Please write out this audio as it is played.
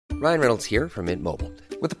Ryan Reynolds here from Mint Mobile.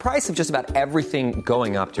 With the price of just about everything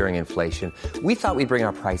going up during inflation, we thought we'd bring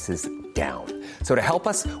our prices down. So to help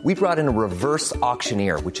us, we brought in a reverse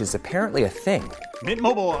auctioneer, which is apparently a thing. Mint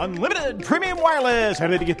Mobile Unlimited Premium Wireless. How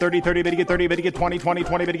to get 30, 30, bit to get 30, bit to get 20, 20,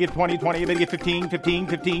 20, bit to get 20, 20, bit to get 15, 15,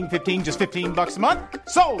 15, 15, just $15 a month?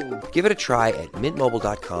 Sold! Give it a try at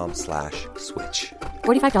mintmobile.com/switch.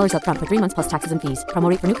 $45 up front for 3 months plus taxes and fees. Promo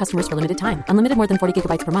rate for new customers for limited time. Unlimited more than 40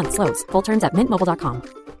 gigabytes per month. Slows full terms at mintmobile.com.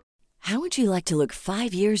 How would you like to look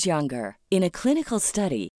 5 years younger? In a clinical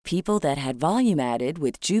study, people that had volume added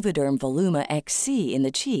with Juvederm Voluma XC in the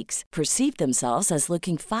cheeks perceived themselves as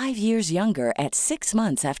looking 5 years younger at 6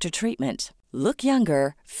 months after treatment. Look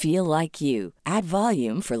younger, feel like you. Add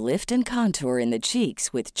volume for lift and contour in the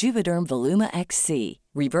cheeks with Juvederm Voluma XC.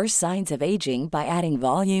 Reverse signs of aging by adding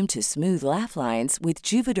volume to smooth laugh lines with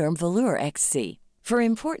Juvederm Volure XC. For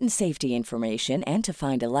important safety information and to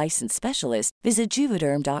find a licensed specialist, visit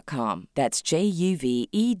Juvederm.com. That's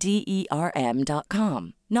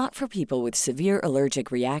JUVEDERM.com. Not for people with severe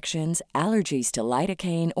allergic reactions, allergies to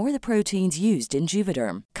lidocaine, or the proteins used in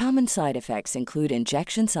Juvederm. Common side effects include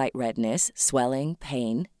injection site redness, swelling,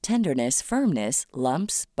 pain, tenderness, firmness,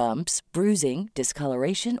 lumps, bumps, bruising,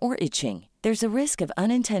 discoloration, or itching. There's a risk of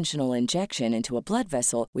unintentional injection into a blood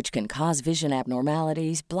vessel, which can cause vision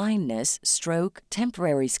abnormalities, blindness, stroke,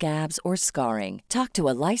 temporary scabs, or scarring. Talk to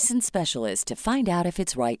a licensed specialist to find out if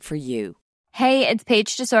it's right for you. Hey, it's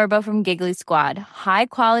Paige DeSorbo from Giggly Squad. High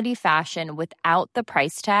quality fashion without the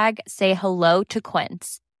price tag. Say hello to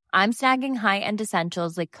Quince. I'm snagging high-end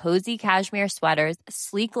essentials like cozy cashmere sweaters,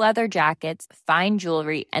 sleek leather jackets, fine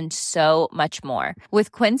jewelry, and so much more.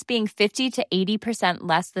 With Quince being 50 to 80%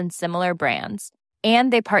 less than similar brands.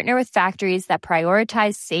 And they partner with factories that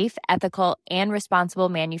prioritize safe, ethical, and responsible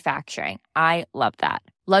manufacturing. I love that.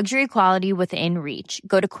 Luxury quality within reach.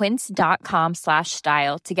 Go to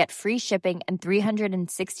quince.com/style to get free shipping and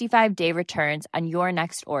 365-day returns on your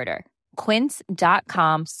next order.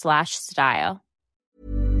 Quince.com/style.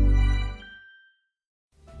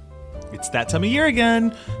 It's that time of year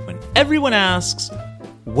again when everyone asks,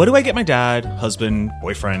 what do I get my dad, husband,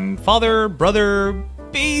 boyfriend, father, brother,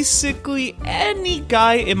 basically any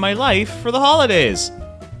guy in my life for the holidays?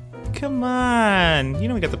 Come on, you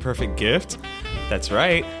know we got the perfect gift. That's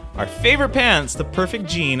right, our favorite pants, the Perfect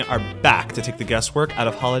Jean, are back to take the guesswork out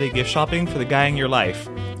of holiday gift shopping for the guy in your life.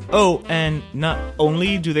 Oh, and not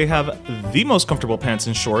only do they have the most comfortable pants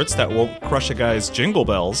and shorts that won't crush a guy's jingle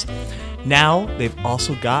bells, now they've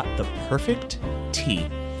also got the Perfect Tee.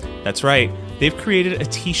 That's right, they've created a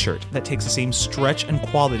t-shirt that takes the same stretch and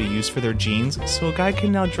quality used for their jeans, so a guy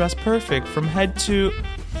can now dress perfect from head to,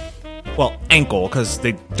 well, ankle, because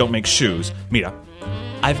they don't make shoes. Mira,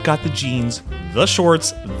 I've got the jeans, the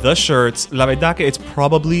shorts, the shirts. La verdad que it's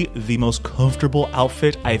probably the most comfortable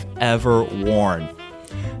outfit I've ever worn.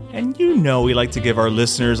 And you know we like to give our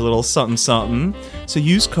listeners a little something something, so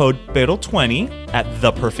use code PERO20 at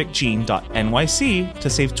theperfectjean.nyc to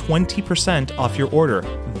save 20% off your order.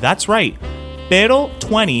 That's right,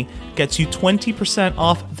 PERO20 gets you 20%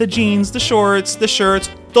 off the jeans, the shorts, the shirts,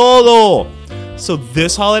 todo! So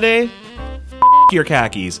this holiday, your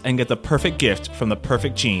khakis and get the perfect gift from the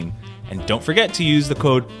Perfect Jean. And don't forget to use the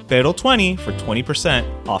code PERO20 for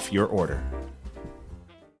 20% off your order.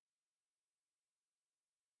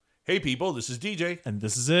 Hey people, this is DJ. And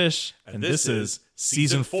this is Ish. And this is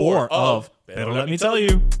Season 4 of Pero Let Me Tell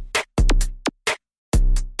You.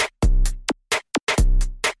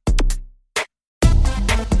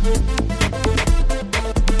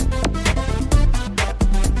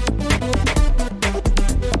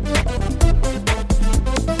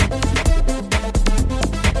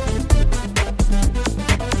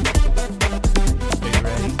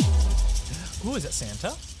 Who is it,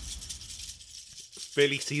 Santa?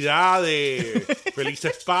 Felicidades.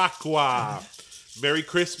 Felices Pascua. Merry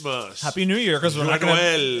Christmas. Happy New Year, because we're not going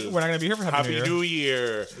to be here for Happy New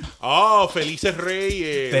Year. Oh, Felices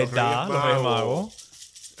Reyes. Verdad, los Reyes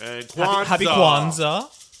Magos. And Kwanzaa. Happy Kwanzaa.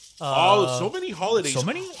 So many holidays. So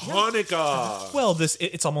many? Hanukkah. Yeah. Well,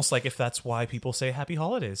 it's almost like if that's why people say Happy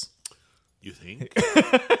Holidays. You think?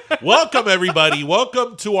 Welcome, everybody.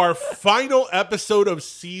 Welcome to our final episode of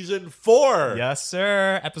Season 4. Yes,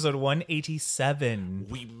 sir. Episode 187.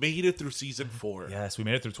 We made it through Season 4. Yes, we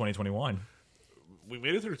made it through 2021. We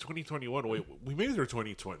made it through 2021. Wait, we made it through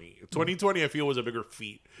 2020. 2020, I feel, was a bigger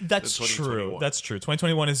feat. That's true. That's true.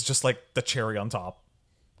 2021 is just like the cherry on top.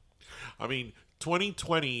 I mean,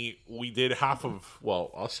 2020, we did half of, well,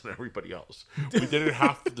 us and everybody else. We did it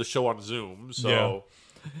half of the show on Zoom, so... Yeah.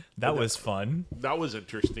 That was fun. That was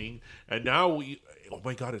interesting. And now oh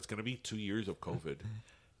my God, it's going to be 2 years of COVID.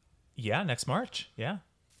 Yeah, next March. Yeah.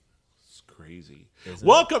 It's crazy.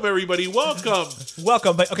 Welcome, everybody. Welcome.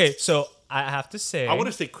 Welcome. But okay, so I have to say, I want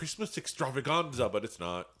to say Christmas extravaganza, but it's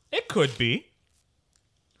not. it could be.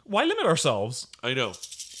 Why limit ourselves? I know.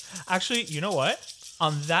 Actually, you know what?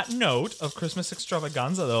 On that note of Christmas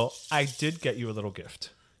extravaganza, though, I did get you a little gift.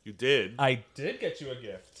 You did. I did get you a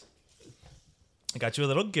gift. I got you a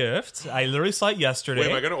little gift. I literally saw it yesterday. Wait,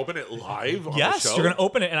 am I going to open it live on Yes, the show? you're going to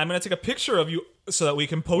open it, and I'm going to take a picture of you so that we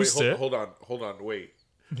can post Wait, it. hold on. Wait.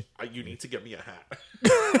 You need to get me a hat.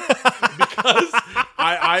 Because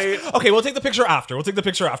I Okay, we'll take the picture after.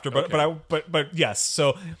 Okay. But yes.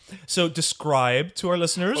 So describe to our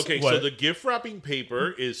listeners. Okay, what, so the gift wrapping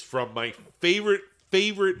paper is from my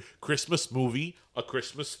favorite Christmas movie, A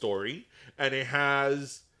Christmas Story, and it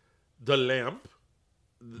has the lamp,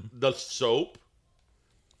 the soap,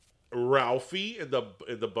 Ralphie in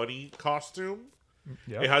the bunny costume.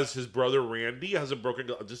 Yep. It has his brother Randy. It has a broken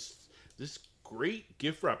this great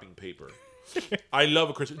gift wrapping paper. I love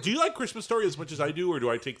A Christmas. Do you like Christmas Story as much as I do, or do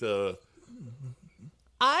I take the?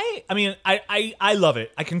 I mean, I love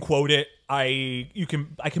it. I can quote it. I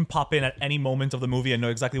can pop in at any moment of the movie and know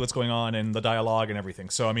exactly what's going on and the dialogue and everything.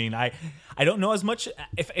 So I mean, I don't know as much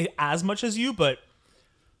as you, but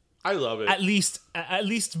I love it. at least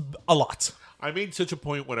a lot. I made such a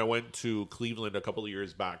point when I went to Cleveland a couple of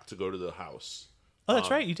years back to go to the house. Oh, that's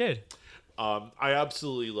right, you did. I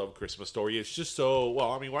absolutely love Christmas Story. It's just so,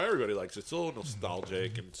 well, I mean, why everybody likes it. So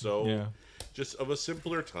nostalgic and so just of a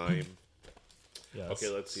simpler time. Yes. Okay,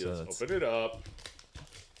 let's see. So Let's open it up.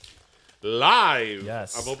 Live.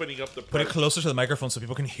 Yes. I'm opening up the Put it closer to the microphone so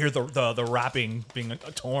people can hear the wrapping being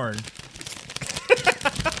torn.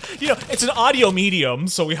 It's an audio medium,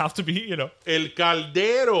 so we have to be, El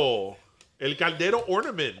Caldero. El Caldero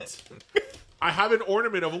ornament. I have an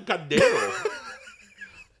ornament of un caldero.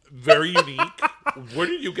 Very unique. Where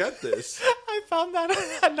did you get this? I found that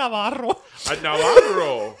at Navarro. At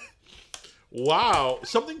Navarro. Wow.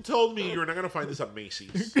 Something told me you're not going to find this at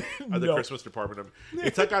Macy's. At the No. Christmas department.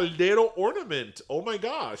 It's a caldero ornament. Oh my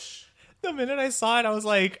gosh. The minute I saw it, I was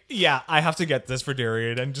like, yeah, I have to get this for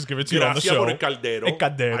Darian and just give it to you on the Gracias show. por el caldero. El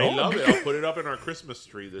caldero. I love it. I'll put it up in our Christmas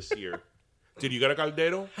tree this year. Did you get a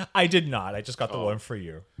caldero? I did not. I just got the one for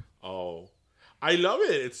you. Oh. I love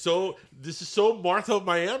it. This is so Martha of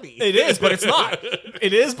Miami. It is, but it's not.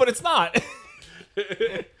 It is, but it's not.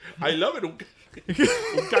 I love it. Un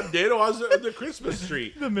caldero on the Christmas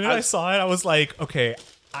tree. The minute I saw it, I was like, okay,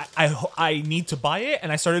 I need to buy it.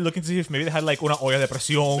 And I started looking to see if maybe they had like una olla de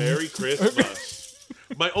presión. Merry Christmas.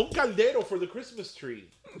 My own caldero for the Christmas tree.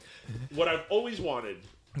 What I've always wanted.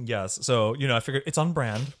 Yes. So, I figured it's on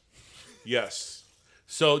brand. Yes.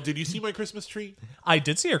 So, did you see my Christmas tree? I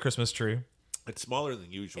did see your Christmas tree. It's smaller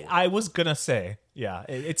than usual. I was gonna say, yeah,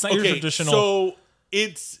 it's not your traditional. So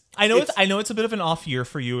I know it's a bit of an off year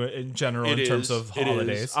for you in general in terms of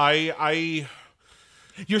holidays.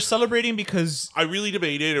 You're celebrating because I really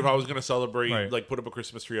debated if I was going to celebrate, Right. like put up a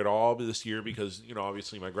Christmas tree at all this year because,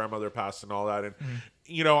 obviously my grandmother passed and all that. And,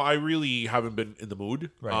 I really haven't been in the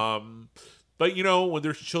mood. Right. But, when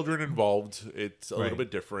there's children involved, it's a little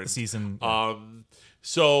bit different. The season.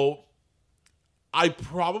 So I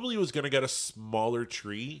probably was going to get a smaller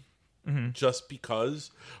tree just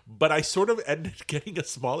because. But I sort of ended up getting a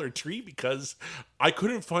smaller tree because I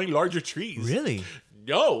couldn't find larger trees. Really?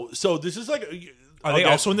 No. So this is like... Are they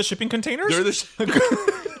also in the shipping containers? They're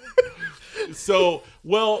So,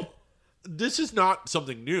 this is not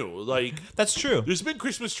something new. Like That's true. there's been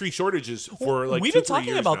Christmas tree shortages for like We've 2-3 been talking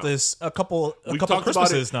years about now. this a couple We've talked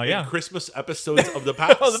Christmases about it now, in yeah. Christmas episodes of the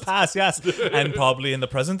past. Oh, the past, yes, and probably in the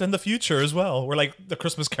present and the future as well. We're like the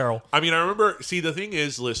Christmas Carol. I mean, I remember. See, the thing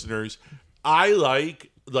is, listeners, I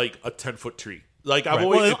like a 10-foot tree. Like I've Right.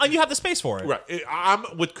 always. And you have the space for it. Right, I'm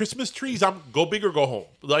with Christmas trees. I'm go big or go home.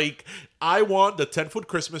 Like I want the 10-foot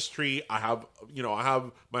Christmas tree. I have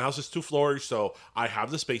my house is 2 floors, so I have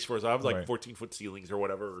the space for it. So I have like Right. 14-foot ceilings or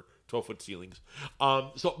whatever, 12-foot ceilings.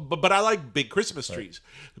 But I like big Christmas trees.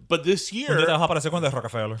 But this Un día year, trabajaba para hacer cuando es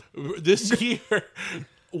Rockefeller.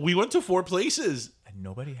 we went to 4 places. And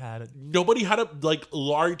nobody had it. Nobody had a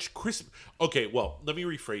large Christmas. Okay, well, let me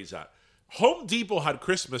rephrase that. Home Depot had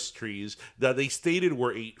Christmas trees that they stated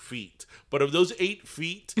were 8 feet. But of those 8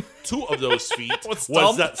 feet, 2 of those feet was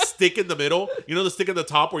dumb? that stick in the middle. You know the stick at the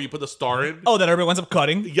top where you put the star in? Oh, that everybody winds up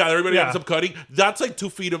cutting? Yeah, everybody ends up cutting. That's like 2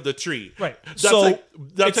 feet of the tree. Right. That's So,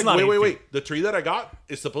 that's it's not wait, 8 wait. feet. The tree that I got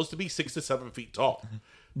is supposed to be 6 to 7 feet tall.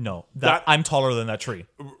 No. That- I'm taller than that tree.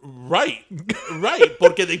 Right.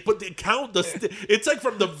 Porque they count the it's like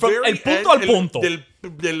from the very el punto end al punto.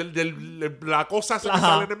 la cosa se me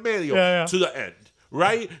sale en el medio Yeah. to the end.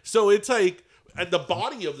 Right? So it's like and the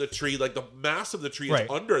body of the tree, like the mass of the tree, is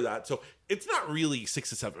under that, so it's not really 6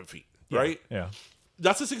 to 7 feet, right? Yeah.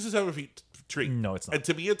 That's a 6 to 7 feet tree. No, it's not. And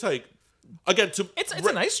to me, it's like, again, it's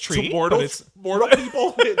a nice tree. To mortal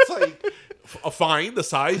people, it's like a fine the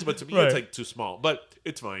size, but to me, it's like too small. But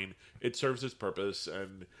it's fine. It serves its purpose,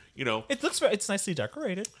 and it's nicely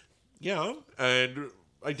decorated. Yeah, and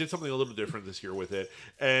I did something a little different this year with it,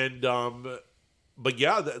 and but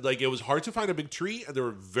yeah, like it was hard to find a big tree, and they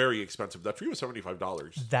were very expensive. That tree was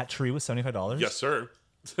 $75. That tree was $75. Yes, sir.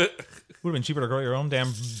 Would have been cheaper to grow your own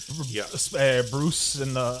damn Bruce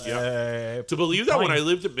in the. To believe that, when I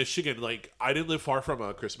lived in Michigan, like I didn't live far from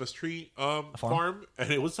a Christmas tree farm,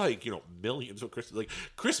 and it was like millions of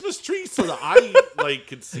Christmas trees, so that I like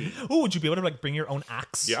could see. Oh, would you be able to like bring your own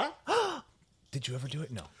axe? Yeah. Did you ever do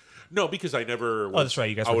it? No. No, because I never. Oh, that's right.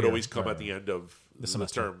 You guys. I would here. always come at the end of the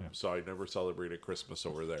term, so I never celebrated Christmas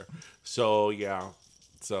over there. So yeah,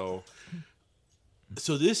 so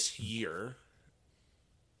this year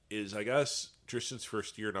is, I guess, Tristan's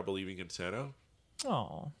first year not believing in Santa.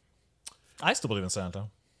 Oh, I still believe in Santa,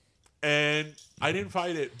 and I didn't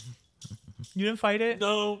fight it. You didn't fight it?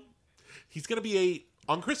 No, he's gonna be 8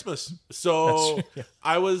 on Christmas, so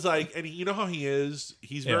I was like, and you know how he is.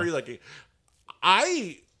 He's very like.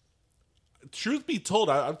 Truth be told,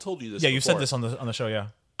 I've told you this. Yeah, you before. said this on the show. Yeah,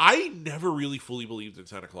 I never really fully believed in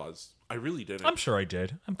Santa Claus. I really didn't. I'm sure I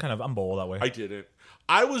did. I'm bold that way. I didn't.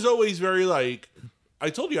 I was always very like. I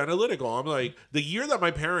told you, analytical. I'm like, the year that my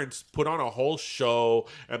parents put on a whole show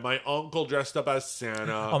and my uncle dressed up as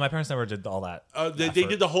Santa. Oh, my parents never did all that. They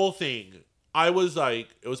did the whole thing. I was like,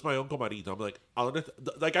 it was my Uncle Marito. I'm like,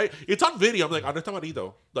 it's on video. I'm like, ¿Dónde está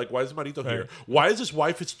Marito? Like, why is Marito here? Why is his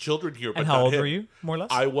wife, his children here? But and how old were you, more or less?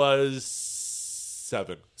 I was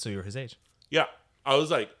 7. So you were his age. Yeah. I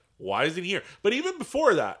was like, why is he here? But even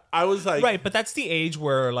before that, I was like... Right, but that's the age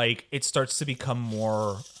where, like, it starts to become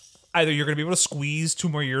more... Either you're going to be able to squeeze 2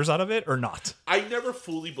 more years out of it or not. I never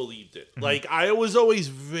fully believed it. Mm-hmm. Like, I was always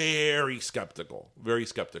very skeptical. Very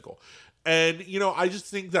skeptical. And, I just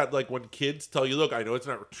think that, like, when kids tell you, look, I know it's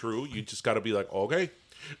not true, you just got to be like, okay.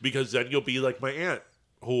 Because then you'll be like my aunt,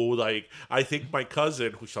 who, like, I think my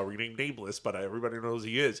cousin, who shall remain nameless, but everybody knows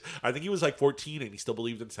he is, I think he was, like, 14 and he still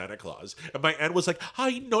believed in Santa Claus. And my aunt was like,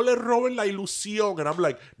 ay, no le roben la ilusión. And I'm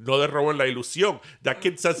like, no le roben la ilusión. That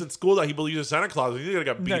kid says in school that he believes in Santa Claus. He's going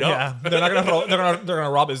to get beat up. Yeah, they're not going to they're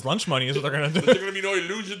gonna rob his lunch money is what they're going to do. There's going to be no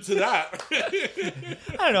illusion to that.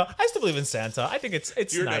 I don't know. I still believe in Santa. I think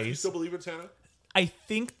it's Your nice. nephew still believe in Santa? I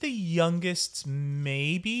think the youngest,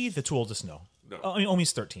 maybe. The 2 oldest, no. I mean,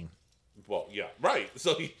 Omi's 13. Well, yeah, right.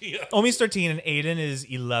 So, yeah. Omi's 13 and Aiden is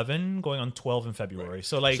 11, going on 12 in February. Right.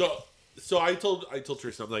 So, like... So I told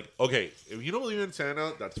Tristan, I'm like, okay, if you don't believe in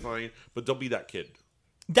Santa, that's fine, but don't be that kid.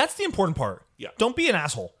 That's the important part. Yeah. Don't be an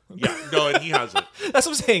asshole. Yeah, no, and he hasn't. That's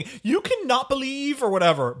what I'm saying. You cannot believe or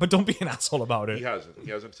whatever, but don't be an asshole about it. He hasn't.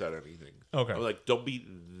 He hasn't said anything. Okay. I'm like, don't be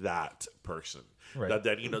that person. Right. That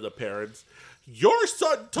then, the parents... Your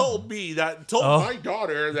son told me my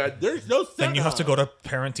daughter that there's no Santa. Then you have to go to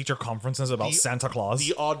parent-teacher conferences about Santa Claus.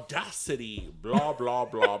 The audacity, blah, blah,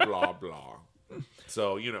 blah, blah, blah.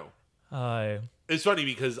 So, it's funny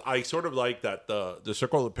because I sort of like that the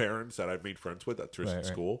circle of parents that I've made friends with at Tristan's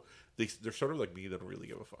school, they're sort of like me. They don't really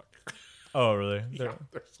give a fuck. Oh, really? Yeah,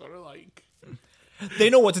 they're sort of like...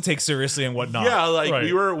 They know what to take seriously and what not. Yeah, like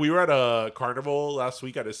we were at a carnival last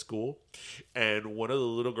week at his school, and one of the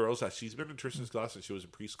little girls that she's been in Tristan's class since she was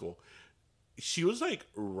in preschool, she was like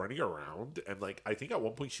running around, and like I think at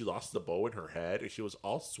one point she lost the bow in her head, and she was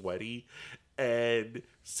all sweaty, and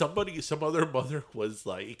some other mother was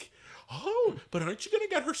like, oh, but aren't you gonna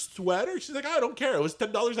get her sweater? She's like, I don't care. It was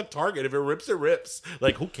 $10 at Target. If it rips, it rips.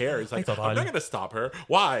 Like, who cares? Like, I'm not gonna stop her.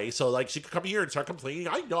 Why? So like she could come here and start complaining.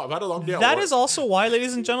 I know, I've had a long day. That is also why,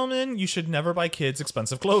 ladies and gentlemen, you should never buy kids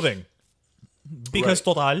expensive clothing. Because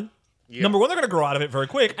total. Yeah. Number 1, they're gonna grow out of it very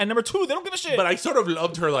quick, and number 2, they don't give a shit. But I sort of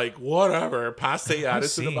loved her, like, whatever, passe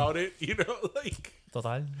attitude about it, like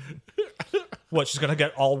total. What, she's gonna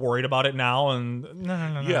get all worried about it now and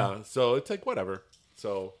no. Yeah, so it's like whatever.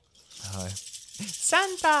 So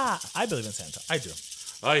Santa! I believe in Santa. I do.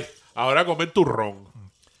 Ay, ahora comer turrón.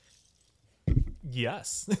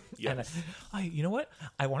 Yes. And you know what?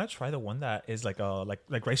 I want to try the one that is like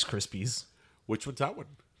Rice Krispies. Which one's that one?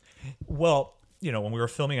 Well, when we were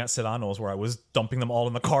filming at Serrano's where I was dumping them all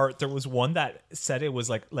in the cart, there was one that said it was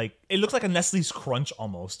like it looked like a Nestle's Crunch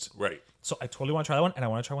almost. Right. So I totally want to try that one, and I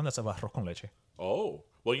want to try one that's of arroz con leche. Oh.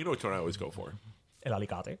 Well, you know which one I always go for. El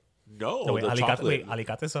alicate. No, wait, the alicate, chocolate. Wait,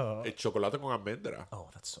 alicate's a... El chocolate con almendra. Oh,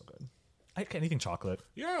 that's so good. Anything chocolate.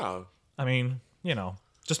 Yeah. I mean,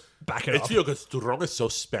 just back it up. It's because turrón is so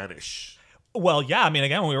Spanish. Well, yeah. I mean,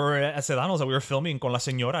 again, when we were at Sedanos, we were filming con la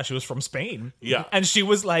señora. She was from Spain. Yeah. And she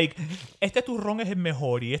was like, este turrón es el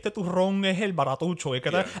mejor y este turrón es el baratucho.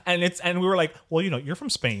 And we were like, well, you're from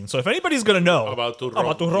Spain. So if anybody's going to know About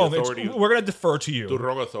turrón, the authority. we're going to defer to you.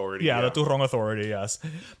 Turrón Authority. Yeah, the Turrón Authority, yes.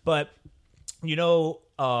 But,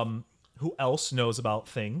 who else knows about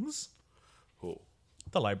things? Who?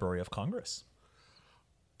 The Library of Congress.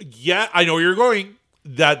 Yeah, I know where you're going.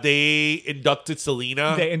 That they inducted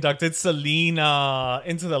Selena. They inducted Selena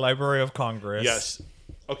into the Library of Congress. Yes.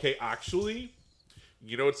 Okay, actually,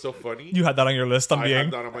 what's so funny? You had that on your list, I también.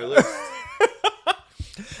 have that on my list.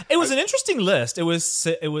 It was an interesting list. It was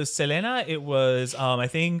Selena. It was I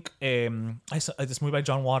think this movie by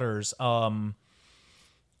John Waters.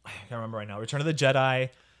 I can't remember right now. Return of the Jedi.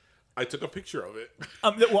 I took a picture of it.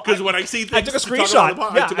 Because when I see things, I took a to talk screenshot.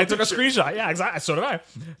 about Yeah, the I took a picture. screenshot. Yeah, exactly. So did I.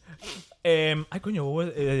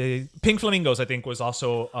 Pink Flamingos, I think, was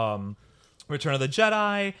also Return of the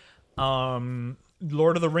Jedi,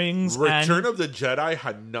 Lord of the Rings. Return of the Jedi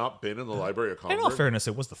had not been in the Library of In Congress. all fairness,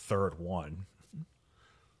 it was the third one.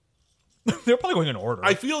 They're probably going in order.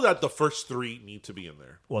 I feel that the first three need to be in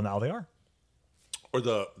there, Well, now they are. or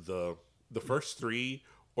the first three,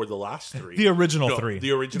 or the last three. The original No, three.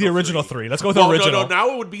 The original. The original three. Let's go with the original. No.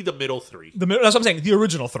 Now it would be the middle three. That's what I'm saying. The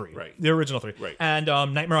original three. Right. The original three. Right. And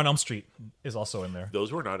Nightmare on Elm Street is also in there.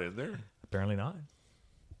 Those were not in there. Apparently not.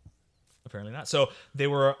 Apparently not. So they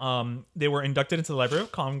were inducted into the Library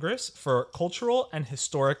of Congress for cultural and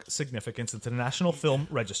historic significance into the National Film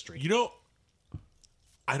Registry.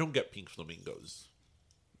 I don't get Pink Flamingos,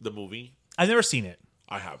 the movie. I've never seen it.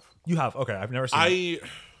 I have. You have? Okay, I've never seen it.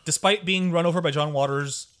 Despite being run over by John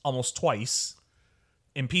Waters almost twice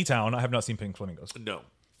in P-Town, I have not seen Pink Flamingos. No,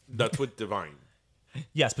 that's with Divine.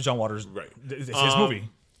 Yes, but John Waters, Right. It's his movie.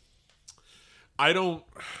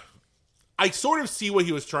 I sort of see what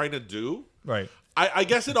he was trying to do. Right. I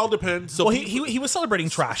guess it all depends. So Well, he was celebrating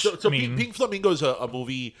trash. So I mean, Pink Flamingo is a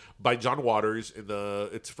movie by John Waters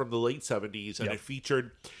it's from the late 70s, and Yep. it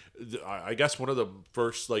featured, I guess, one of the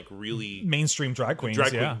first really mainstream drag queens.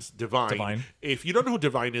 Divine. If you don't know who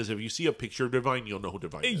Divine is, if you see a picture of Divine, you'll know who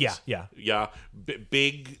Divine is. Yeah.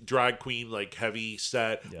 Big drag queen, heavy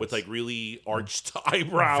set with really arched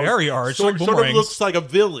eyebrows. Very arched, Sort like of boomerangs. looks like a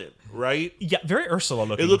villain, right? Yeah, very Ursula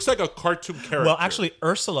looking. It looks like a cartoon character. Well, actually,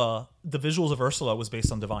 Ursula, the visuals of Ursula was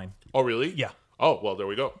based on Divine. Oh, really? Yeah. Oh, well, there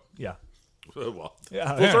we go. Yeah. Well,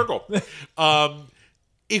 Yeah, full yeah. circle.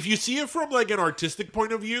 If you see it from an artistic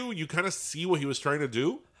point of view, you kind of see what he was trying to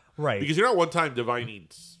do, Right. Because one time Divine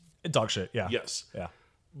eats. Dog shit, yeah. Yes, Yeah.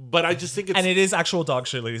 but I just think it's. And it is actual dog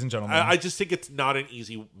shit, ladies and gentlemen. I just think it's not an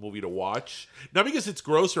easy movie to watch. Not because it's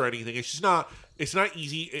gross or anything. It's just not. It's not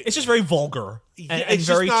easy. It's just very vulgar and it's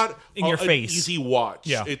very just not in your an face. easy watch.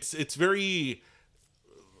 Yeah. It's very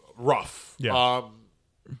rough. Yeah.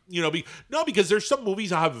 Because there's some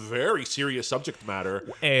movies that have very serious subject matter,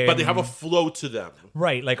 but they have a flow to them.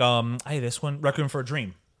 Right, like this one, Requiem for a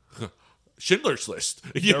Dream. Schindler's List,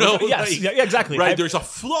 Yes, yeah, exactly. Right, there's a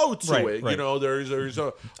flow to Right, it. right. There's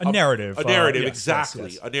a narrative. a narrative, Yes,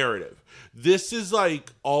 exactly, yes. a narrative. This is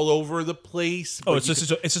all over the place. Oh, but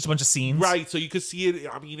it's just a bunch of scenes. right. So you could see it.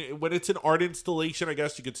 I mean, when it's an art installation, I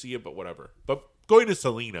guess you could see it, but whatever. But going to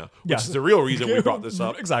Selena, which Yeah. is the real reason we brought this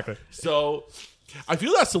up, Exactly. So I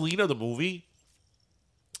feel that Selena, the movie,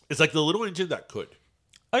 is like the little engine that could.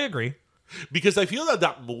 I agree. Because I feel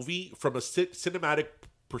that movie, from a cinematic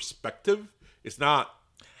perspective, is not.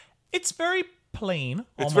 It's very plain.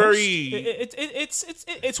 It's almost. very-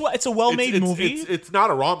 It's a well-made movie. It's not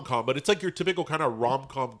a rom-com, but it's like your typical kind of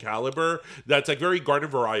rom-com caliber. That's very garden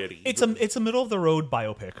variety. It's a middle of the road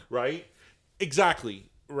biopic. right? Exactly,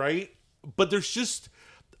 right? But there's just.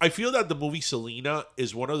 I feel that the movie Selena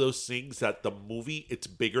is one of those things that the movie, it's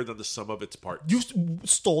bigger than the sum of its parts. You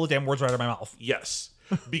stole the damn words right out of my mouth. Yes.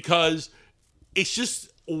 Because it's just,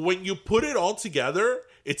 when you put it all together,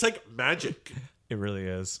 it's like magic. It really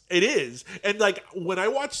is. It is. And when I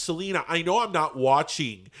watch Selena, I know I'm not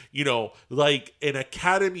watching, an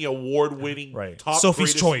Academy Award winning Right. top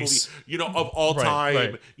Sophie's greatest Choice. movie, of all Right, time.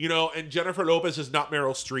 right. And Jennifer Lopez is not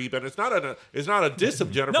Meryl Streep, and it's not a diss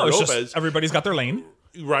of Jennifer No, it's Lopez. just everybody's got their lane.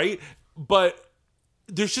 Right? But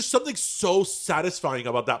there's just something so satisfying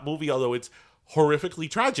about that movie, although it's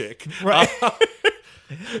horrifically tragic. Right.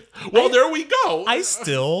 Well, there we go. I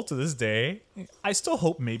still, to this day, I still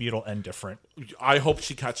hope maybe it'll end different. I hope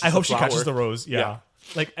she catches. I hope the she flower. catches the rose. Yeah. Yeah.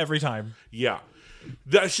 Like every time. Yeah.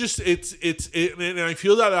 That's just and I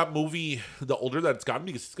feel that movie, the older that it's gotten,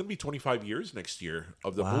 because it's going to be 25 years next year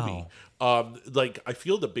of the movie. I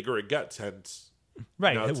feel the bigger it gets, hence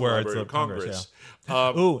Right. now it's the Where it's Library the of Congress.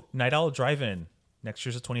 Congress. Ooh, Night Owl Drive-In. next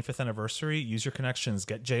year's the 25th anniversary. Use your connections.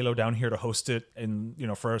 Get J-Lo down here to host it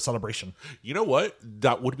for a celebration. You know what?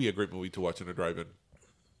 That would be a great movie to watch in a drive-in.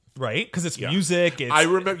 Right? Because it's music. I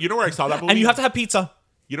remember. You know where I saw that movie? And you have to have pizza.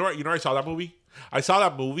 You know where I saw that movie? I saw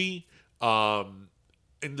that movie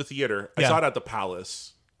in the theater. I Yeah. saw it at the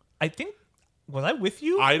Palace. I think, was I with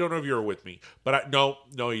you? I don't know if you were with me, but no,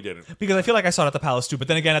 you didn't. Because I feel like I saw it at the Palace too. But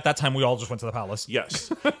then again, at that time, we all just went to the Palace.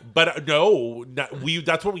 Yes, but no,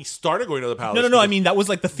 that's when we started going to the Palace. No. I mean, that was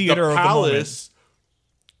like the theater the of the moment. Palace.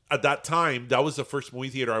 At that time, that was the first movie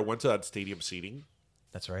theater I went to that stadium seating.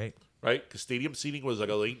 That's right. Right? Because stadium seating was like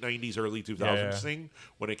a late 90s, early 2000s thing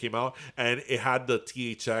when it came out. And it had the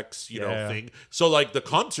THX, thing. So, like, the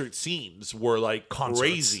concert scenes were, like,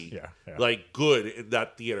 crazy. Yeah. Like, good in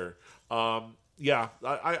that theater. I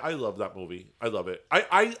love that movie. I love it.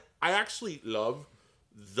 I actually love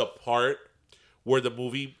the part where the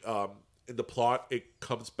movie, in the plot, it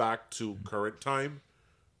comes back to current time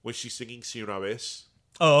when she's singing Si Una Vez.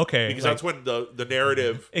 Oh, okay. Because that's when the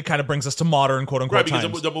narrative... It kind of brings us to modern, quote-unquote, Right, because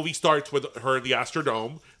times. the movie starts with her in the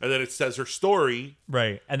Astrodome, and then it says her story.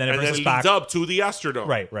 Right, and then it and brings then us back. leads up to the Astrodome.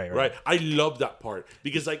 Right. I love that part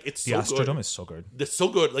because, like, it's The so good. Astrodome is so good. It's so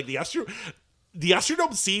good. Like, the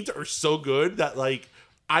Astrodome scenes are so good that, like,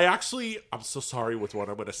 I'm so sorry with what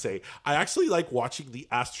I'm going to say. I actually like watching the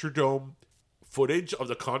Astrodome footage of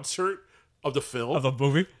the concert of the film. Of the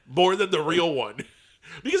movie? More than the real one.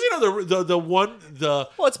 Because,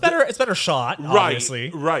 Well, it's better. It's better shot, obviously.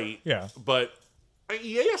 Right. Yeah. But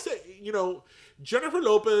yes, Jennifer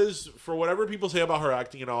Lopez, for whatever people say about her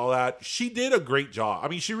acting and all that, she did a great job. I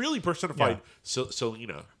mean, she really personified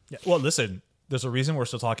Selena. Yeah. Well, listen, there's a reason we're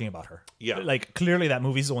still talking about her. Yeah. Like, clearly that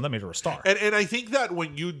movie's the one that made her a star. And I think that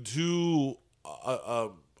when you do a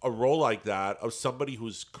role like that of somebody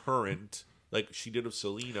who's current, like she did of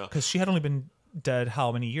Selena, Because she had only been dead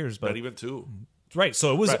how many years? But not even two. Right,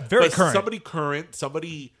 so it was Right. very But current. Somebody current,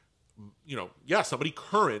 somebody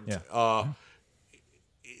current. Yeah.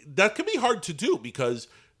 That can be hard to do because,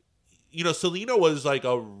 Selena was like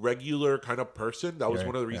a regular kind of person. That was Right,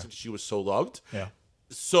 one of the reasons she was so loved. Yeah.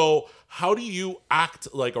 So how do you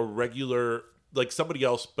act like a regular, like somebody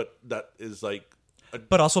else, but that is like,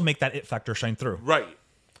 But also make that it factor shine through. right?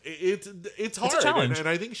 It's hard, a challenge. and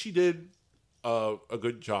I think she did a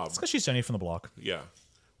good job. It's because she's Jenny from the block. Yeah.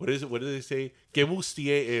 What is it? What do they say? Que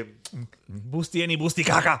bustie, Boosty any boosty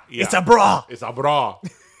caca. Yeah. It's a bra. It's a bra.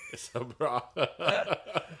 It's a bra.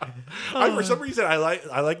 For some reason, I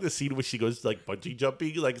like the scene where she goes like bungee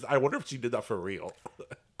jumping. Like, I wonder if she did that for real.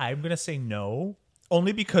 I'm gonna say no,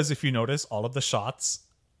 only because if you notice all of the shots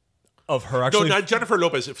of her actually. No, not Jennifer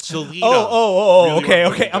Lopez. If Selena. Oh, really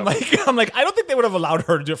okay. went bungee I'm like, I don't think they would have allowed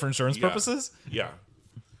her to do it for insurance Yeah. purposes. Yeah.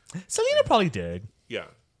 Selena probably did. Yeah.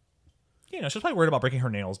 She's probably worried about breaking her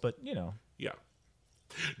nails, but Yeah.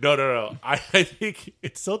 No. I think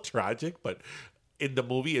it's so tragic, but in the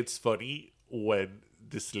movie, it's funny when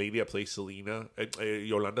this lady that plays Selena,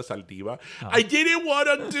 Yolanda Saldiva, I didn't want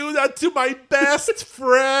to do that to my best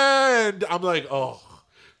friend. I'm like, oh,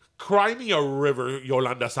 cry me a river,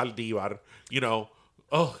 Yolanda Saldivar.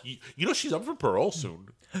 She's up for parole soon.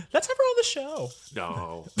 let's have her on the show.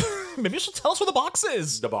 No. Maybe she'll tell us where the box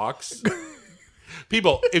is. The box.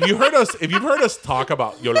 People, if you've heard us talk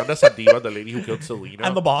about Yolanda Saldiva, the lady who killed Selena,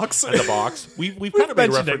 And the box. we've kind of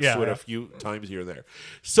made mentioned it, reference to it yeah. a few times here and there.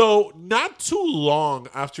 So, not too long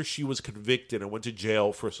after she was convicted and went to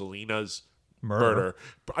jail for Selena's murder,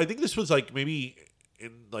 I think this was like maybe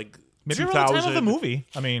in like Maybe 2000. around the time of the movie.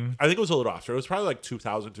 I mean, I think it was a little after. It was probably like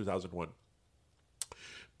 2000, 2001.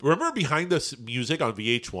 Remember Behind the Music on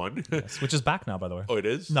VH1? which is back now, by the way. Oh, it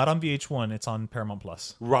is? Not on VH1. It's on Paramount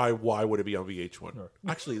Plus. Why would it be on VH1?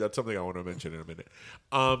 Actually, that's something I want to mention in a minute.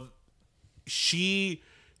 She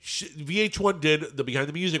VH1 did the Behind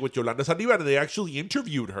the Music with Yolanda Saldivar, and they actually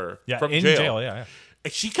interviewed her from in jail. Yeah.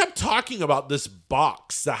 And she kept talking about this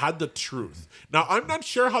box that had the truth. Now, I'm not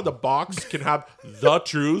sure how the box can have the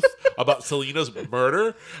truth about Selena's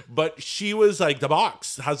murder, but she was like, the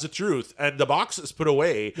box has the truth, and the box is put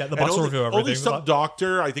away. Yeah, the And box will only, reveal everything. Only some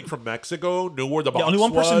doctor, I think from Mexico, knew where the box was. Only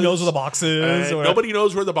one person knows where the box is. And nobody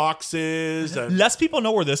knows where the box is. And Less people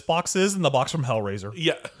know where this box is than the box from Hellraiser.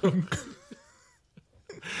 yeah.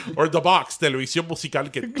 Or the box, televisión musical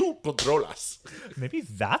que tú controlas. Maybe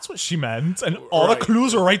that's what she meant. And all Right. the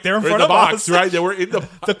clues were right there in Or in front the of box, us. right? They were in the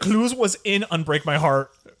The clues was in Unbreak My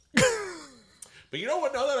Heart. But you know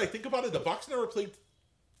what? Now that I think about it, the box never played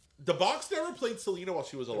Selena while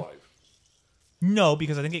she was alive. No,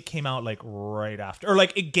 because I think it came out like right after, or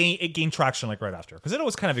like it gained traction like right after, because it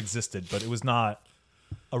always kind of existed, but it was not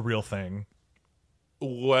a real thing.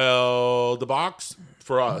 Well, The Box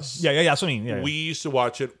for us. Yeah. That's what I mean. Yeah. We used to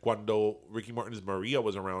watch it cuando Ricky Martin's Maria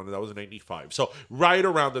was around, and that was in '95. So right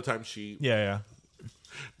around the time she. Yeah.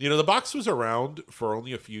 The Box was around for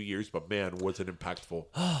only a few years, but man, was it impactful.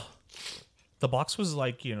 The Box was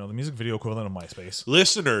like, the music video equivalent of MySpace.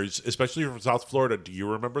 Listeners, especially from South Florida, do you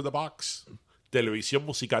remember The Box? Televisión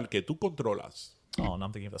musical que tú controlas. Oh, no,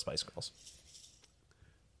 I'm thinking of the Spice Girls.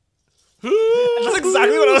 That's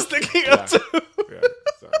exactly what I was thinking of, too.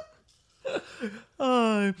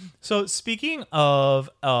 So speaking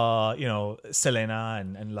of, Selena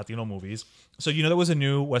and Latino movies, so there was a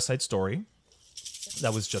new West Side Story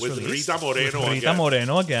that was just With released. Rita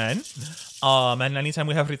Moreno again. And anytime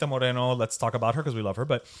we have Rita Moreno, let's talk about her because we love her.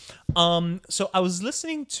 But so I was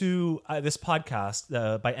listening to this podcast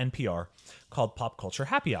by NPR called Pop Culture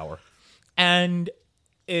Happy Hour, and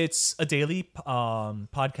it's a daily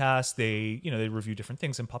podcast. They review different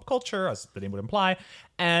things in pop culture, as the name would imply,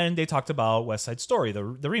 and they talked about West Side Story, the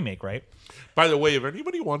remake, right? By the way, if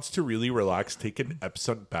anybody wants to really relax, take an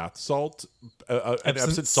Epsom bath salt,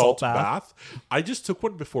 Epsom salt bath. I just took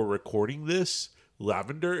one before recording this.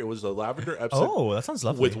 Lavender. It was a lavender Epsom. Oh, that sounds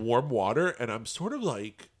lovely. With warm water, and I'm sort of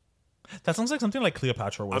like. That sounds like something like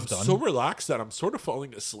Cleopatra would have done. I'm so relaxed that I'm sort of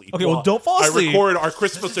falling asleep. Okay, well, don't fall asleep. I record our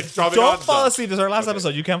Christmas extravaganza. Don't fall asleep. This is our last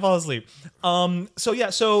episode. You can't fall asleep.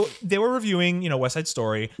 So they were reviewing, West Side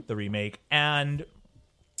Story, the remake, and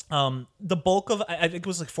the bulk of, I think it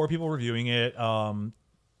was like 4 people reviewing it.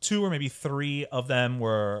 2 or maybe 3 of them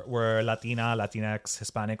were Latina, Latinx,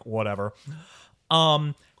 Hispanic, whatever.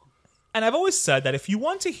 And I've always said that if you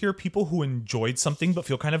want to hear people who enjoyed something but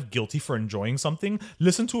feel kind of guilty for enjoying something,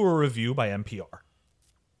 listen to a review by NPR.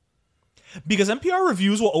 Because NPR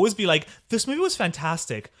reviews will always be like, this movie was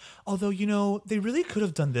fantastic. Although, they really could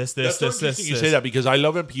have done this. That's interesting you say that, because I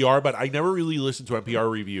love NPR, but I never really listen to NPR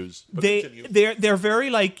reviews. But they're very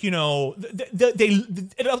like, they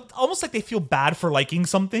almost like they feel bad for liking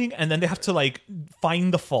something, and then they have to like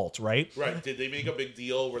find the fault, right? Right. Did they make a big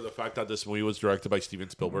deal over the fact that this movie was directed by Steven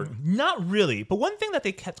Spielberg? Not really. But one thing that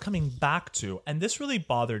they kept coming back to, and this really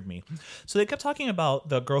bothered me. So they kept talking about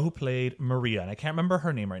the girl who played Maria, and I can't remember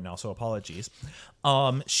her name right now, so apologies.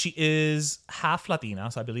 She is half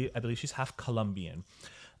Latina, so I believe she's half Colombian.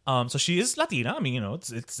 So she is Latina. I mean,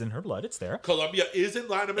 it's in her blood. It's there. Colombia is in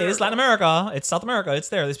Latin America. It is Latin America. It's South America. It's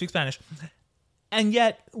there. They speak Spanish. And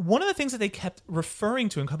yet, one of the things that they kept referring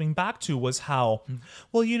to and coming back to was how,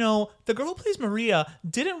 well, the girl who plays Maria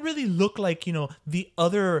didn't really look like, the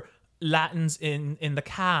other Latins in the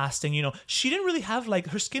cast. And, she didn't really have, like,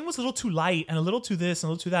 her skin was a little too light and a little too this and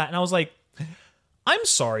a little too that. And I was like, I'm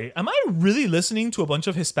sorry. Am I really listening to a bunch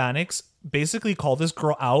of Hispanics basically call this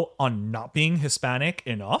girl out on not being Hispanic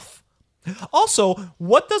enough? Also,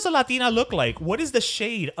 what does a Latina look like? What is the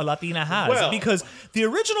shade a Latina has? Well, because the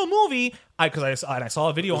original movie, I saw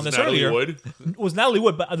a video on this Natalie earlier. Wood. Was Natalie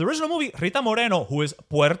Wood, but the original movie, Rita Moreno, who is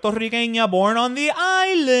Puerto Riqueña, born on the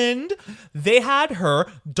island, they had her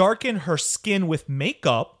darken her skin with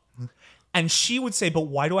makeup. And she would say, but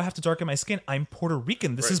why do I have to darken my skin? I'm Puerto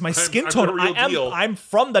Rican. This is my skin tone. I'm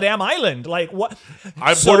from the damn island. Like, what?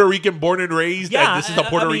 I'm Puerto Rican, born and raised, and this is a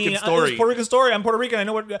Puerto Rican story. It's a Puerto Rican story. I'm Puerto Rican. I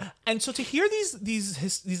know what. And so to hear these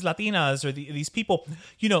Latinas or these people,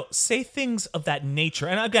 say things of that nature.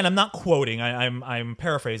 And again, I'm not quoting. I'm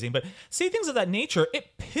paraphrasing, but say things of that nature.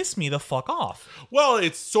 It pissed me the fuck off. Well,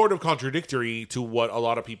 it's sort of contradictory to what a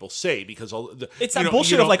lot of people say, because it's that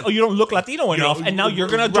bullshit of like, oh, you don't look Latino enough, and now you're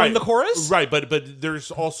gonna join the chorus. Right, but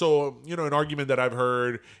there's also an argument that I've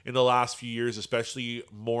heard in the last few years, especially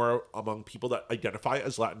more among people that identify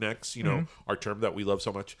as Latinx, our term that we love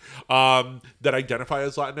so much, that identify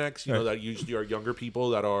as Latinx, that usually are younger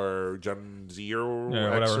people that are Gen Z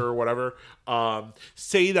or X or whatever,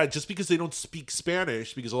 say that just because they don't speak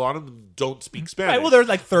Spanish, because a lot of them don't speak Spanish. Right, well, they're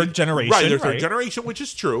like third generation. Right, they're third generation, which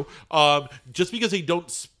is true. Just because they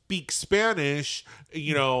don't speak Spanish,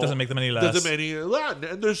 doesn't make them any less. Doesn't make any Latin,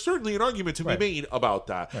 and there's certainly an argument to be made about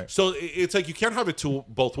that. Right. So it's like you can't have it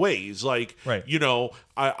both ways. Like, right.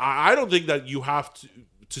 I don't think that you have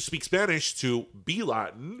to speak Spanish to be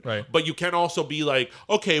Latin, right? But you can also be like,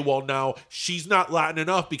 okay, well now she's not Latin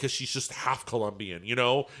enough because she's just half Colombian.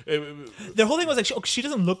 Their whole thing was like, she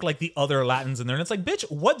doesn't look like the other Latins in there, and it's like, bitch,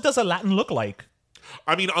 what does a Latin look like?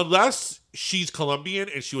 I mean, unless she's Colombian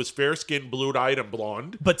and she was fair-skinned, blue-eyed, and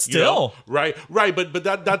blonde. But still. Right.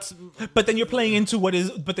 But that's... But then you're playing into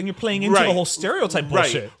the whole stereotype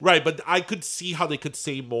bullshit. Right. But I could see how they could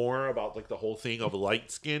say more about, like, the whole thing of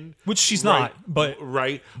light skin. Which she's not, but...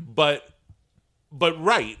 Right. But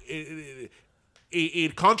right.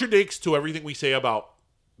 It contradicts to everything we say about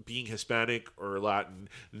being Hispanic or Latin,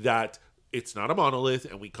 that it's not a monolith,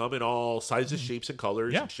 and we come in all sizes, shapes, and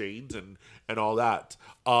colors, Yeah. and shades, and all that.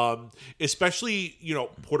 Especially,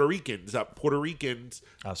 Puerto Ricans.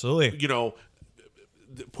 Absolutely.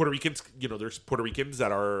 Puerto Ricans, there's Puerto Ricans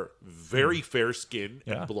that are very fair skinned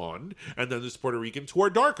Yeah. and blonde, and then there's Puerto Ricans who are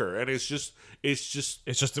darker, and it's just It's just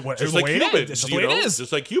the way like it is. Cubans, It's just the way it is.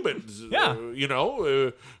 just like Cubans. Yeah.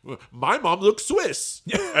 My mom looks Swiss,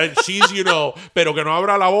 and she's pero que no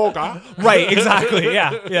abra la boca. Right, exactly.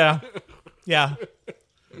 Yeah.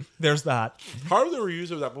 There's that. How have the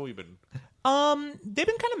reviews of that movie been? They've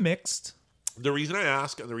been kind of mixed. The reason I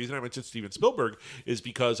ask and the reason I mentioned Steven Spielberg is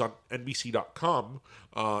because on NBC.com,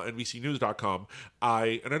 NBCnews.com,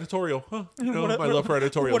 an editorial, my love for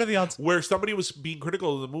editorials. What are the odds? Where somebody was being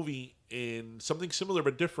critical of the movie in something similar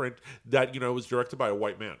but different that, was directed by a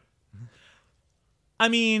white man. I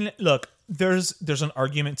mean, look, there's an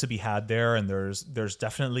argument to be had there, and there's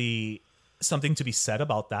definitely something to be said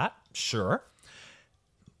about that, sure.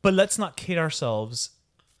 But let's not kid ourselves.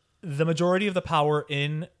 The majority of the power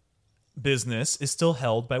in business is still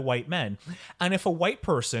held by white men. And if a white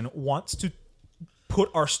person wants to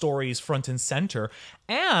put our stories front and center,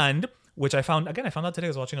 and which I found out today, I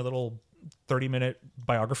was watching a little 30-minute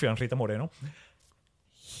biography on Rita Moreno.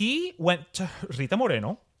 He went to Rita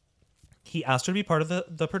Moreno. He asked her to be part of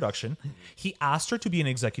the production. He asked her to be an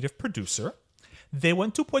executive producer. They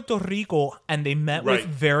went to Puerto Rico and they met with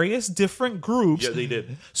various different groups. Yeah, they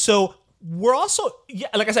did. So we're also,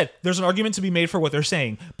 like I said, there's an argument to be made for what they're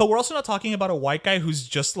saying, but we're also not talking about a white guy who's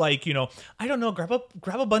just like, I don't know, grab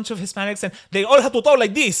a bunch of Hispanics and they all have to talk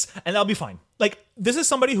like this and that'll be fine. Like, this is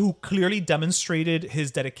somebody who clearly demonstrated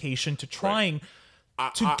his dedication to trying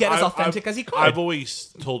to get as authentic as he could. I've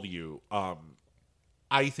always told you,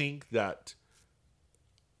 I think that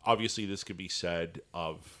obviously this could be said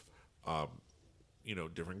of,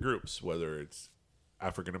 different groups, whether it's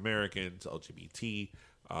African Americans, LGBT,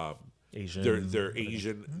 Asian. They're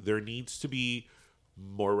Asian. There needs to be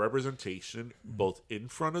more representation both in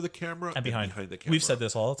front of the camera and behind the camera. We've said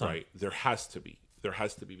this all the time. Right. There has to be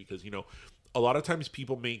because, a lot of times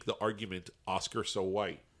people make the argument Oscar so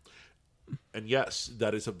white. And yes,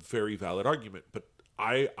 that is a very valid argument. But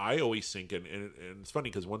I always think, and it's funny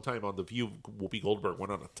because one time on The View, Whoopi Goldberg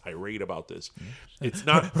went on a tirade about this. It's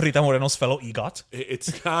not Rita Moreno's fellow EGOT.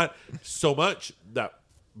 It's not so much that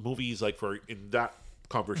movies in that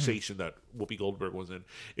conversation that Whoopi Goldberg was in.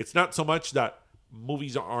 It's not so much that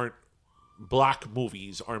black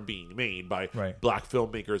movies aren't being made by black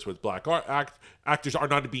filmmakers with black actors are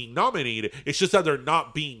not being nominated. It's just that they're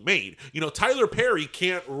not being made. Tyler Perry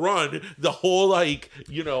can't run the whole like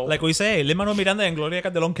we say, Lin-Manuel Miranda and Gloria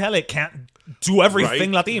Calderón Kellett can't do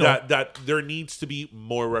everything Latino. That there needs to be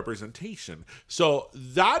more representation. So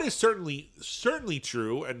that is certainly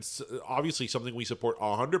true, and obviously something we support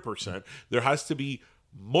 100%. There has to be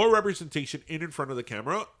more representation in front of the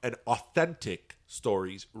camera and authentic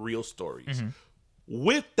stories, real stories. Mm-hmm.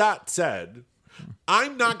 With that said,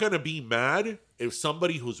 I'm not going to be mad if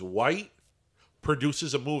somebody who's white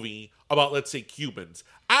produces a movie about, let's say, Cubans,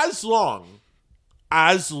 as long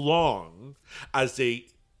as they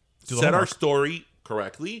set our story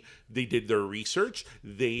correctly, they did their research,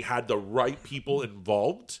 they had the right people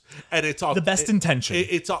involved, and it's all the best intention.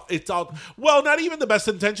 It's all well, not even the best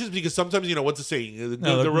intentions, because sometimes what's the saying?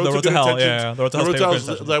 The road to hell. Intentions. The road to hell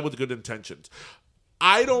is led with good intentions.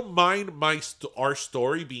 I don't mind our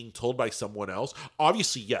story being told by someone else.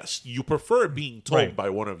 Obviously, yes, you prefer it being told by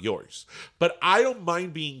one of yours. But I don't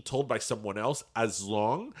mind being told by someone else as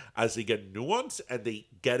long as they get nuance and they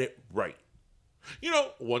get it right.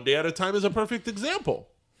 One Day at a Time is a perfect example.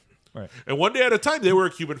 Right. And One Day at a Time, they were a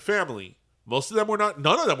Cuban family. Most of them were not.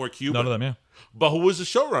 None of them were Cuban. None of them, yeah. But who was the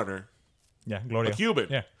showrunner? Yeah, Gloria. A Cuban.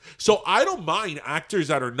 Yeah. So I don't mind actors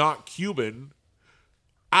that are not Cuban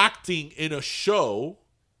acting in a show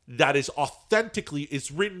that is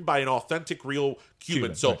written by an authentic, real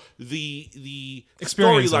Cuban. So the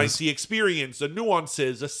storylines, the experience, the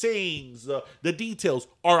nuances, the sayings, the details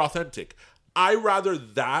are authentic. I rather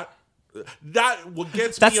that what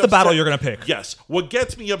gets that's me the upset, battle you're gonna pick. Yes. What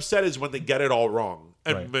gets me upset is when they get it all wrong.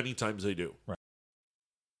 And many times they do. Right.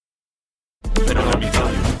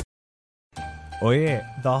 Oye,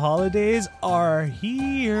 the holidays are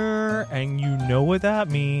here, and you know what that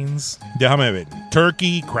means. Déjame ver.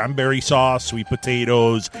 Turkey, cranberry sauce, sweet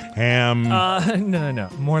potatoes, ham. No.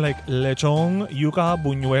 More like lechon, yuca,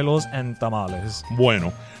 buñuelos, and tamales.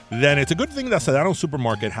 Bueno. Then it's a good thing that Sedano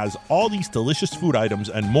Supermarket has all these delicious food items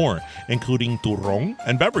and more, including turrón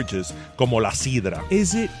and beverages, como la sidra.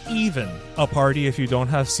 Is it even a party if you don't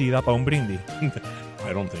have sidra pa un brindis? I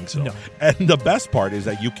I don't think so. No. And the best part is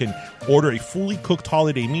that you can order a fully cooked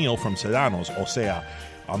holiday meal from Sedanos, o sea,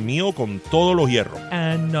 a meal con todos los hierros.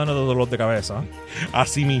 And none of the dolor de cabeza.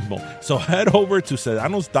 Así mismo. So head over to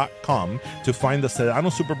Sedanos.com to find the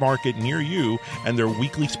Sedano supermarket near you and their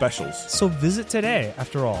weekly specials. So visit today.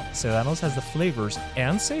 After all, Sedanos has the flavors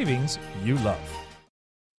and savings you love.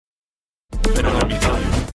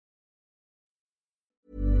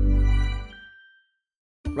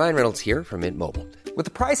 Ryan Reynolds here from Mint Mobile. With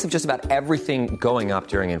the price of just about everything going up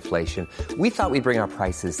during inflation, we thought we'd bring our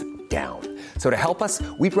prices down. So to help us,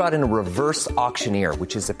 we brought in a reverse auctioneer,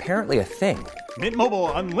 which is apparently a thing. Mint Mobile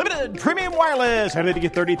Unlimited Premium Wireless. How to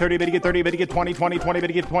get 30, 30, bit to get 30, bit to get 20, 20, 20, bit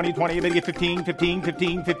to get 20, 20, bit to get 15, 15,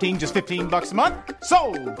 15, 15, just $15 a month?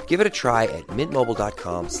 Sold! Give it a try at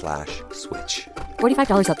mintmobile.com/switch.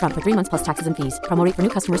 $45 up front for 3 months plus taxes and fees. Promo rate for new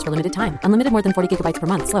customers for limited time. Unlimited more than 40 gigabytes per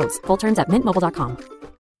month. Slows full terms at mintmobile.com.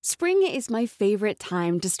 Spring is my favorite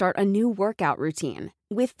time to start a new workout routine.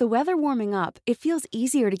 With the weather warming up, it feels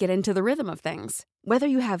easier to get into the rhythm of things. Whether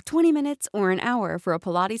you have 20 minutes or an hour for a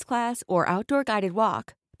Pilates class or outdoor guided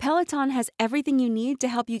walk, Peloton has everything you need to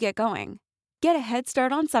help you get going. Get a head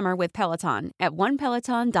start on summer with Peloton at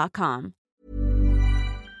onepeloton.com.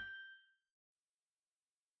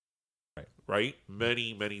 Right?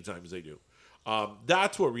 Many, many times they do.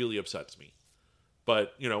 That's what really upsets me.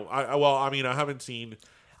 But, you know, I haven't seen...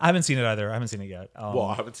 I haven't seen it either. I haven't seen it yet.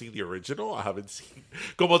 I haven't seen the original. I haven't seen...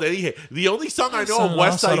 Como te dije, the only song I know of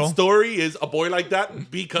West Side Story is A Boy Like That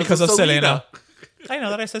because of Selena. I know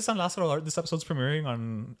that I said San Lázaro. This episode's premiering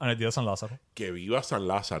on El Día de San Lázaro. Que viva San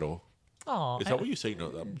Lázaro. Oh, is that what you say?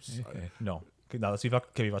 No, no. Que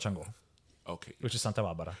viva Chango. Okay. Which is Santa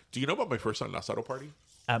Barbara. Do you know about my first San Lázaro party?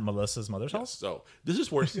 At Melissa's mother's house? So this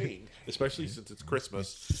is worth saying, especially since it's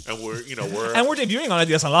Christmas and we're debuting on El Día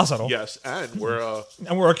de San Lázaro. Yes, and we're a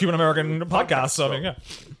Cuban American podcast. So, I mean, yeah.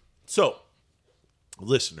 So,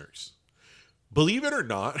 listeners, believe it or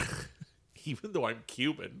not, even though I'm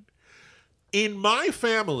Cuban, in my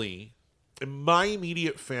family, in my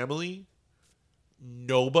immediate family,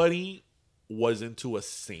 nobody was into a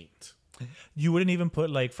saint. You wouldn't even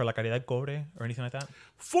put like for La Caridad Cobre or anything like that?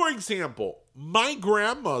 For example, my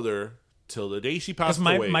grandmother, till the day she passed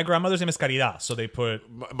away. My grandmother's name is Caridad, so they put...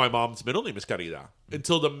 My mom's middle name is Caridad.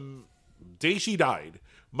 Until the day she died,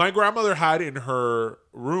 my grandmother had in her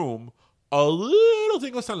room a little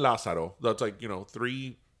thing of San Lázaro that's like,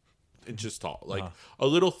 3 inches tall. Like a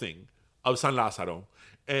little thing of San Lázaro.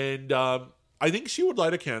 And I think she would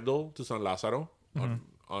light a candle to San Lázaro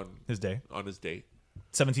on his day.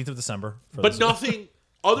 17th of December. But nothing,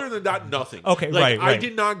 other than that, nothing. Okay, like, right. I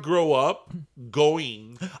did not grow up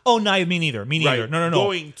going... Oh, no, me neither. Right, No.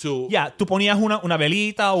 Going to... Yeah, tú ponías una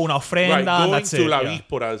velita o una ofrenda. Right, going that's to it, La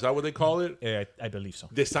Víspora, is that what they call it? I believe so.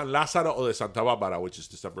 De San Lázaro or de Santa Bárbara, which is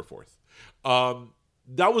December 4th.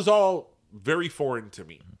 That was all very foreign to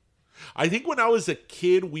me. I think when I was a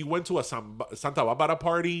kid, we went to a Santa Bárbara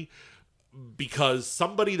party because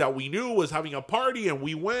somebody that we knew was having a party and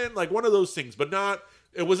we went, like one of those things, but not...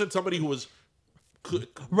 It wasn't somebody who was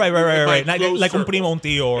right. Like un primo, un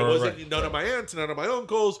tío. It wasn't none of my aunts, none of my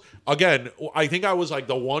uncles. Again, I think I was like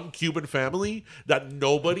the one Cuban family that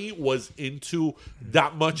nobody was into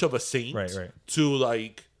that much of a saint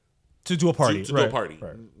to do a party. To do a party.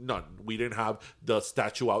 Right. None. We didn't have the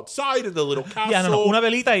statue outside in the little castle. Yeah, no. Una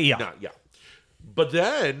velita y ya. Nah, yeah. But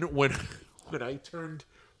then when I turned,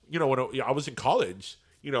 when I was in college,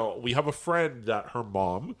 we have a friend that her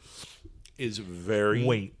mom is very...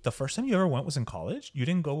 Wait, the first time you ever went was in college? You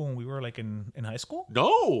didn't go when we were like in high school?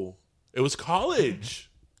 No, it was college.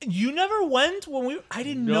 You never went when we... I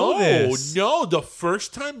didn't know this. No, the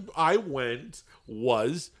first time I went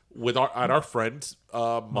was at our friend's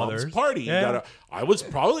mom's party. Yeah. I was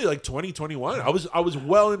probably like 20, 21. I was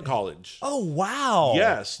well in college. Oh, wow.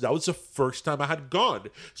 Yes, that was the first time I had gone.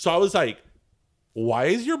 So I was like, why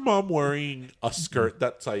is your mom wearing a skirt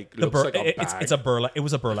that's like looks like a bag? It's a burlap. It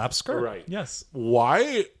was a burlap skirt, right? Yes.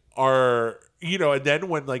 Why are And then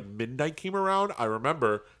when like midnight came around, I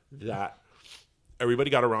remember that everybody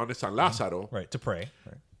got around to San Lázaro, right, to pray.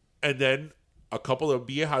 Right. And then a couple of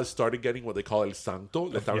viejas started getting what they call el santo.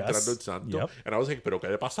 Le estaba entrando el santo, yep. And I was like, "Pero qué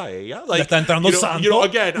le pasa a ella?" Like, le está entrando santo.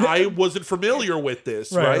 Again, I wasn't familiar with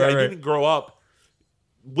this, right? I didn't grow up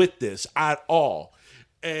with this at all.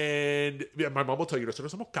 And my mom will tell you,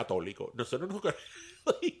 nosotros somos católicos. Nosotros no,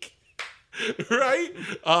 like, right?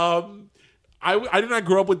 I did not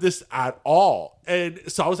grow up with this at all. And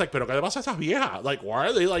so I was like, pero qué le pasa a esas viejas? Like, why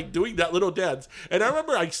are they like doing that little dance? And I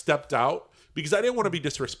remember I stepped out because I didn't want to be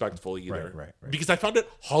disrespectful either. Right. Because I found it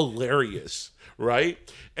hilarious, right?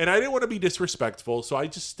 And I didn't want to be disrespectful, so I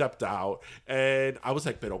just stepped out and I was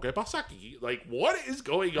like, "Pero qué pasa aquí? Like, what is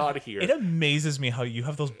going on here?" It amazes me how you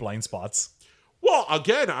have those blind spots. Well,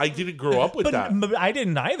 again, I didn't grow up with that. But I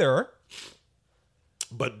didn't either.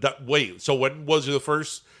 But wait, so when was the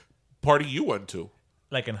first party you went to?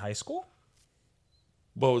 Like in high school?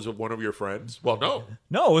 What, was it one of your friends? Well, no.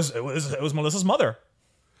 No, it was Melissa's mother.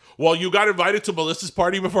 Well, you got invited to Melissa's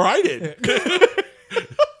party before I did.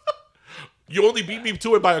 You only beat me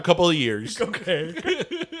to it by a couple of years. Okay.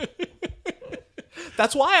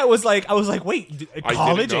 That's why I was like, wait,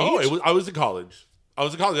 college age? I was in college.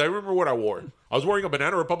 I remember what I wore. I was wearing a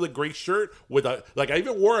Banana Republic gray shirt with I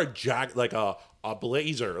even wore a jacket, like a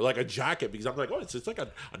blazer, like a jacket, because I'm like, oh, it's like a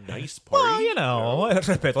nice party. Well, you know,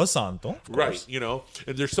 respeto santo. Right, you know,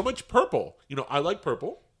 and there's so much purple. You know, I like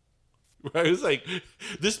purple. Right? It was like,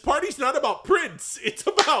 this party's not about Prince. It's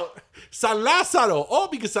about San Lázaro. Oh,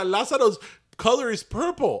 because San Lázaro's color is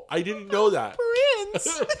purple. I didn't know that.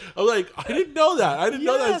 Prince. I'm like, I didn't know that. I didn't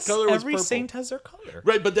know that his color was every purple. saint has their color.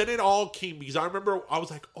 Right, but then it all came, because I remember I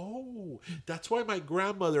was like, oh, that's why my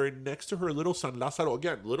grandmother, next to her little San Lázaro,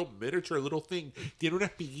 again, little miniature, little thing, tiene una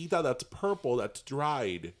espiguita that's purple, that's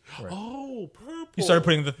dried. Right. Oh, purple. You started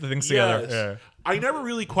putting the things together. Yeah. I never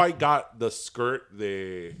really quite got the skirt.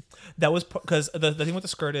 That was because the thing with the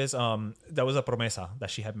skirt is that was a promesa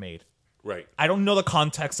that she had made. Right. I don't know the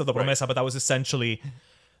context of the promesa, but that was essentially,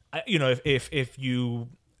 you know, if you,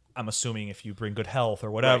 I'm assuming if you bring good health or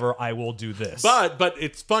whatever, I will do this. But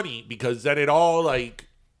it's funny because then it all, like,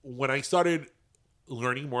 when I started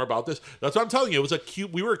learning more about this, that's what I'm telling you. It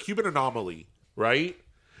was we were a Cuban anomaly, right?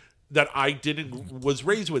 That I was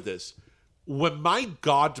raised with this. When my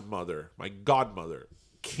godmother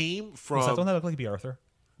came from... Was that the one that looked like B. Arthur?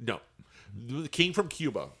 No. Came from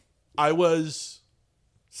Cuba. I was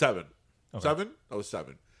 7. Okay. 7? I was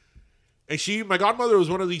 7. And my godmother was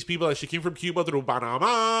one of these people that she came from Cuba through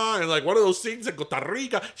Panama and like one of those things in Costa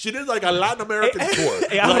Rica. She did like a Latin American tour.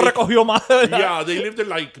 Yeah, they lived in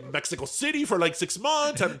like Mexico City for like 6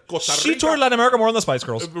 months and Costa Rica. She toured Latin America more than the Spice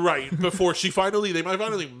Girls. Right, before they finally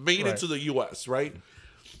made it to the U.S., right?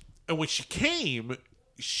 And when she came,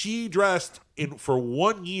 she dressed for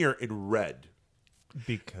 1 year in red.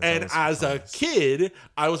 And as a kid,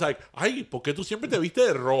 I was like, ay, ¿por qué tú siempre te viste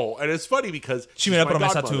de rojo? And it's funny because she made a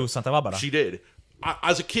promesa to Santa Barbara. She did.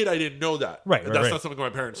 As a kid, I didn't know that. Right, That's not something my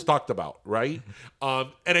parents talked about, right? And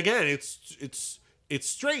again, it's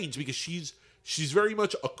strange because she's very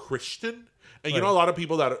much a Christian, and you know, a lot of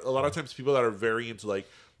times people that are very into like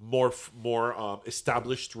more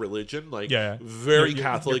established religion, like very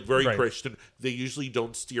Catholic, very Christian, they usually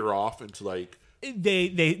don't steer off into like.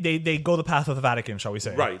 They go the path of the Vatican, shall we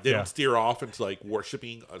say? Right. They don't steer off into like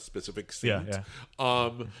worshiping a specific saint.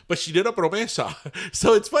 But she did a promesa,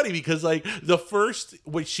 so it's funny because like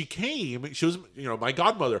when she came, she was my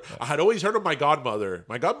godmother. I had always heard of my godmother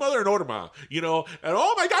Norma, and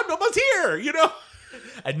oh my God, Norma's here,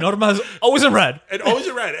 And Norma's always in red. And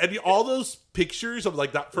all those pictures of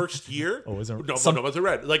like that first year. Norma's in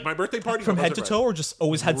red. Like my birthday party. From head to toe, or just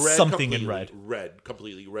always had something in red? Red,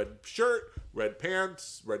 completely. Red shirt, red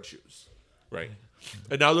pants, red shoes. Right.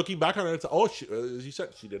 And now looking back on it, it's, as you said,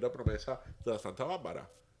 she did a promesa de Santa Barbara.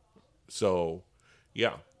 So,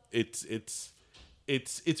 yeah, it's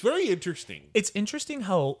very interesting. It's interesting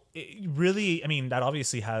how it really, I mean, that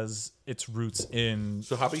obviously has its roots in...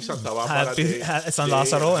 So happy Santa Barbara Day. San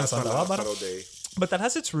Lázaro and Santa Barbara. But that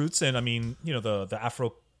has its roots in, I mean, the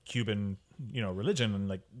Afro-Cuban, religion and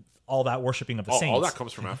like all that worshiping of the saints. All that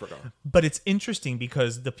comes from Africa. But it's interesting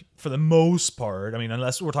because for the most part, I mean,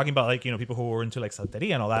 unless we're talking about like, people who were into like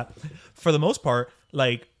Santeria and all that, for the most part,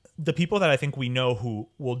 like the people that I think we know who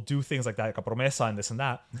will do things like that, like a promesa and this and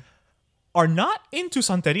that, are not into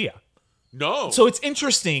Santeria. No. So it's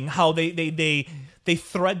interesting how they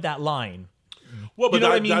thread that line. Well, but you know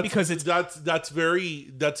what I mean? Because that's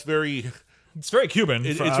very it's very Cuban.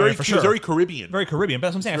 It's very Caribbean. Very Caribbean.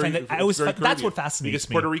 But that's what I'm saying. That's what fascinates me. Because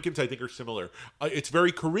Puerto Ricans, I think, are similar. It's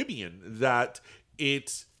very Caribbean that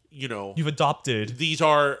it's you've adopted. These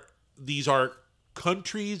are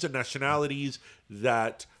countries and nationalities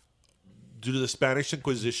that, due to the Spanish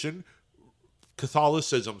Inquisition,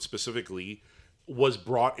 Catholicism specifically was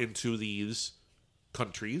brought into these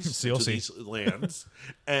countries, into these lands,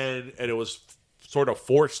 and it was sort of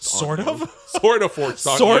forced. Sort of forced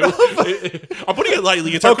on sort you. Of. I'm putting it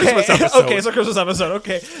lightly. It's our Christmas episode. Okay, it's our Christmas episode.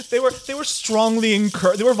 Okay, they were strongly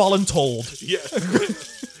encouraged. They were voluntold. Yeah.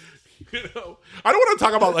 I don't want to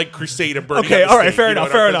talk about like crusade and burning. Okay, all right, fair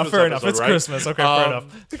enough. Episode, It's right? Christmas. Okay, fair enough.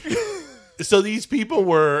 So these people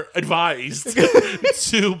were advised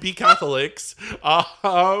to be Catholics,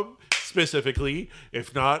 specifically.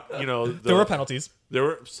 If not, There were penalties. There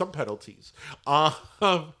were some penalties.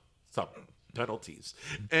 Some penalties.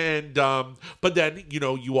 And but then,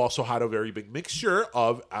 you also had a very big mixture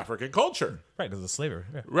of African culture. Right, because of slavery.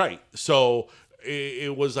 Yeah. Right. So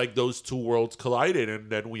it was like those two worlds collided, and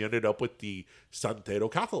then we ended up with the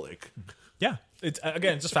Santero Catholic. Yeah. It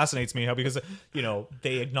just fascinates me how, because,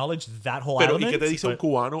 they acknowledge that whole Pero, element. ¿y qué te dice un but-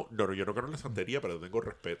 cubano? No, yo no creo en la santería, pero tengo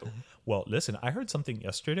respeto. Well, listen, I heard something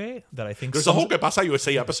yesterday that I think... There's a whole Que Pasa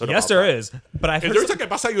USA episode Yes, about there that. is. But I've If heard there's a Que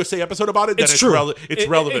Pasa USA episode about it, then it's it's, true. relevant. It's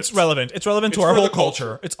relevant. It's relevant to It's our for whole the culture.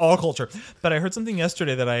 culture. It's all culture. But I heard something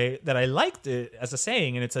yesterday that I liked it as a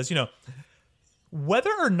saying, and it says, whether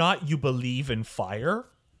or not you believe in fire,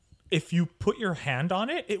 if you put your hand on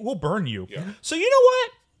it, it will burn you. Yeah. So you know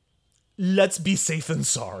what? Let's be safe than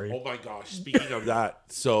sorry. Oh my gosh. Speaking of that,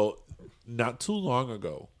 so not too long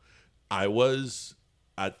ago, I was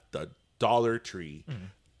at the Dollar Tree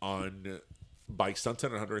by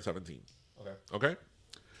Sunset and 117. Okay.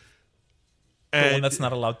 The And one that's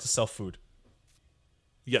not allowed to sell food.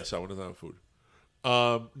 yes, I want to have food.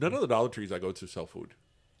 None of the Dollar Trees I go to sell food.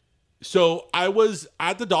 So I was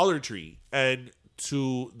at the Dollar Tree, and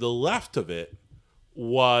to the left of it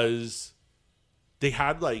was, they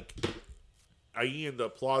had like, ahí in the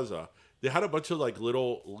plaza, they had a bunch of like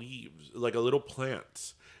little leaves, like a little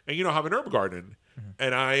plants, and have an herb garden.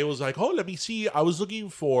 And I was like, oh, let me see. I was looking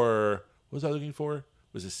for, what was I looking for?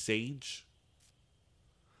 Was it sage?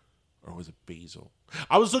 Or was it basil?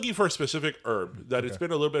 I was looking for a specific herb that it's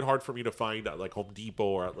been a little bit hard for me to find at like Home Depot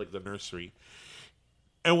or at like the nursery.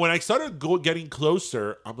 And when I started getting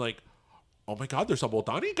closer, I'm like, oh my God, there's a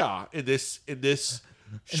botanica in this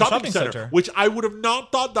shopping center, which I would have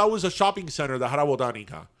not thought that was a shopping center that had a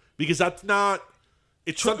botanica, because that's not.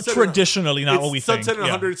 It's traditionally not what we think. Sunset and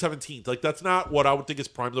Yeah. 117th. Like, that's not what I would think is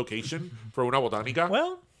prime location for una botanica.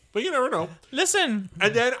 Well, but you never know. listen.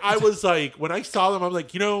 And then I was like, when I saw them, I'm like,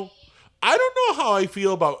 I don't know how I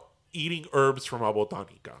feel about eating herbs from a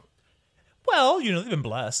botanica. Well, they've been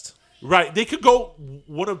blessed. Right. They could go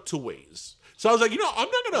one of two ways. So I was like, I'm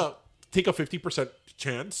not going to take a 50%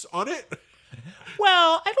 chance on it.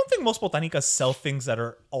 Well, I don't think most botanicas sell things that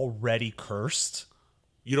are already cursed.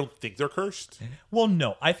 You don't think they're cursed? Well,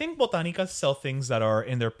 no. I think botanicas sell things that are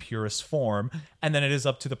in their purest form, and then it is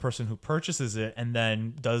up to the person who purchases it and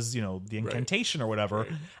then does, the incantation or whatever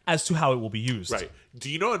as to how it will be used. Right. Do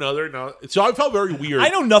you know another? Now, so I felt very weird. I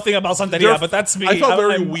know nothing about Santeria, but that's me. I felt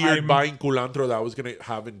very I'm- weird I'm- buying culantro that I was going to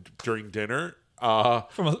have during dinner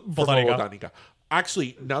From a botanica.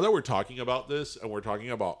 Actually, now that we're talking about this and we're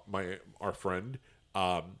talking about our friend,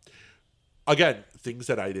 again, things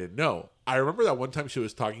that I didn't know. I remember that one time she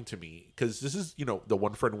was talking to me, because this is, the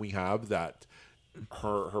one friend we have that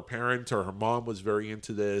her parents or her mom was very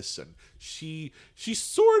into this, and she's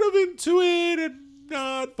sort of into it and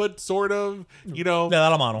not, but sort of, De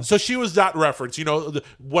la mano. So she was that reference,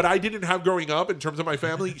 what I didn't have growing up in terms of my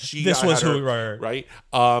family. This was who, right.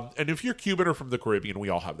 And if you're Cuban or from the Caribbean, we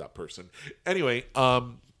all have that person. Anyway, I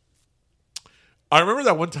remember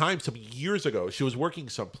that one time some years ago, she was working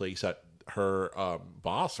someplace at her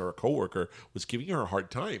boss or a coworker was giving her a hard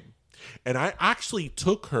time, and I actually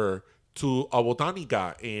took her to a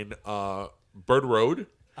botanica in Bird Road.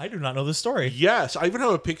 I do not know this story. Yes, I even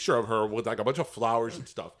have a picture of her with like a bunch of flowers and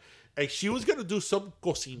stuff. And she was gonna do some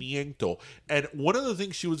cocimiento, and one of the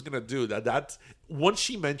things she was gonna do that's once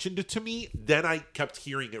she mentioned it to me, then I kept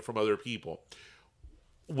hearing it from other people,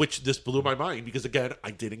 which this blew my mind, because again,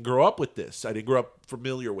 I didn't grow up with this. I didn't grow up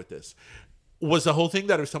familiar with this. Was the whole thing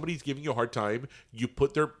that if somebody's giving you a hard time, you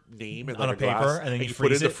put their name in On like a paper, glass, and then you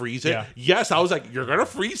put it freeze in it? the freezer? Yeah. Yes, I was like, you're gonna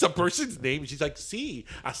freeze a person's name. And she's like, see,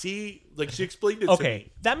 I see. Like, she explained it to Okay,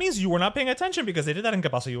 me. that means you were not paying attention, because they did that in Que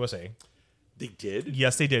Pasa USA. They did.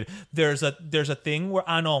 Yes, they did. There's a thing where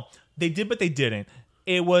no, they did, but they didn't.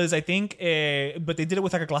 It was, I think, but they did it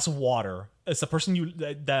with like a glass of water. It's the person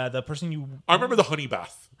the person you. I remember the honey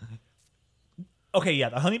bath. Okay, yeah,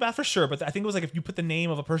 the honey bath for sure. But I think it was like if you put the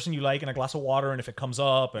name of a person you like in a glass of water, and if it comes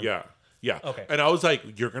up, and Yeah. Okay. And I was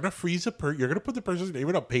like, you're gonna freeze you're gonna put the person's name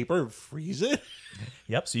in a paper and freeze it?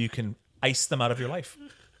 Yep. So you can ice them out of your life.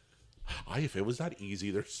 If it was that easy,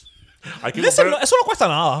 I can. Listen, eso no cuesta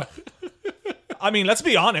nada. I mean, let's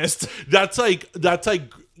be honest. That's like,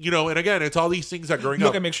 and again, it's all these things that growing Look,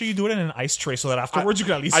 up. and make sure you do it in an ice tray so that afterwards you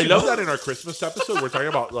can at least. I love that in our Christmas episode we're talking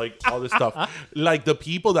about like all this stuff, like the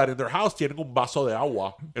people that in their house tienen un vaso de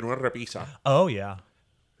agua en una repisa. Oh yeah.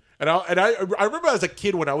 And I remember as a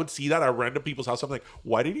kid when I would see that at random people's house, I'm like,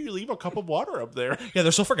 why did you leave a cup of water up there? Yeah,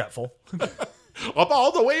 they're so forgetful. Up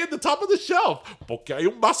all the way at the top of the shelf. Porque hay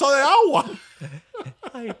un vaso de agua.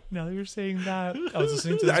 Now that you're saying that, I was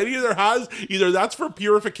listening to That either that's for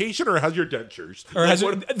purification or it has your dentures. or has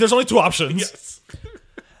there's only two options. Yes.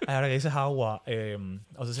 Ahora que dice agua, I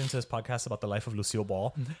was listening to this podcast about the life of Lucille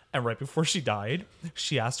Ball, and right before she died,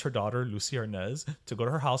 she asked her daughter Lucy Arnaz to go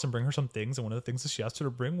to her house and bring her some things, and one of the things that she asked her to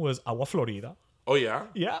bring was agua florida. Oh, yeah?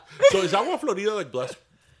 Yeah. So is agua florida like blessed?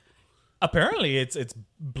 Apparently, it's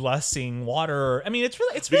blessing water. I mean, it's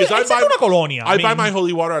really Because it's like una colonia. I buy mean, my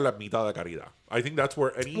holy water a la mitad de caridad. I think that's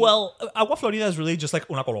where any... Well, agua florida is really just like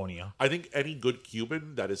una colonia. I think any good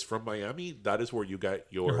Cuban that is from Miami, that is where you get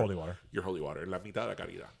your holy water. Your holy water. La mitad de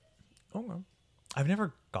caridad. Oh, no. I've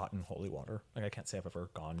never gotten holy water. Like, I can't say I've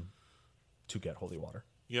ever gone to get holy water.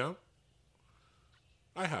 Yeah?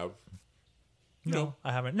 I have. No,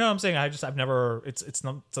 I haven't. No, I'm saying I've never. It's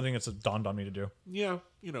not something that's dawned on me to do. Yeah,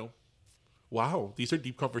 Wow, these are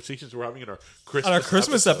deep conversations we're having in our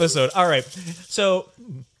Christmas episode. All right, so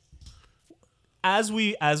as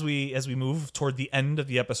we move toward the end of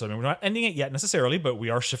the episode, I mean, we're not ending it yet necessarily, but we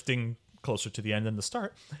are shifting closer to the end than the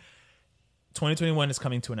start. 2021 is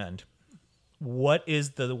coming to an end. What is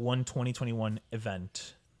the one 2021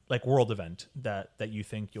 event, like world event, that you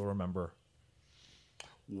think you'll remember?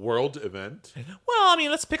 World event? Well, I mean,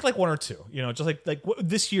 let's pick like one or two. Just like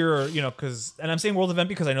this year. Because, and I'm saying world event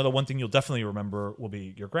because I know the one thing you'll definitely remember will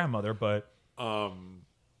be your grandmother. But well,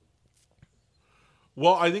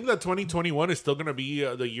 I think that 2021 is still going to be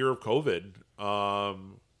the year of COVID.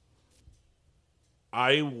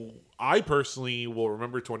 I personally will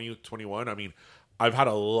remember 2021. I mean, I've had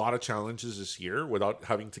a lot of challenges this year without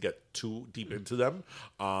having to get too deep into them.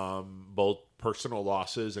 Both personal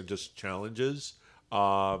losses and just challenges. There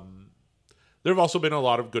have also been a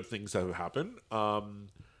lot of good things that have happened.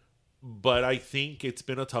 But I think it's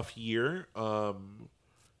been a tough year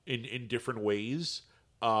in different ways.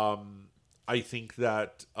 I think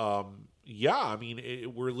that,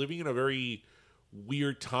 we're living in a very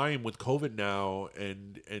weird time with COVID now.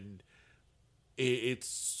 And it's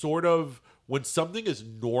sort of, when something is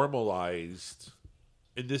normalized,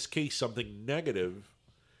 in this case, something negative,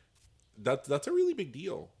 that's a really big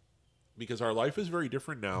deal. Because our life is very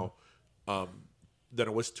different now than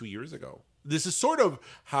it was 2 years ago. This is sort of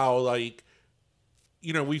how, like,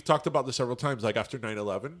 we've talked about this several times, like after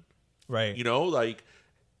 9/11. Right. Like...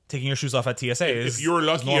 Taking your shoes off at TSA is... If you're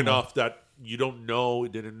lucky enough that you didn't know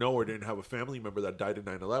or didn't have a family member that died in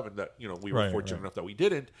 9/11, that, we were fortunate enough that we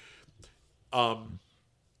didn't.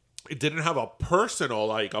 It didn't have a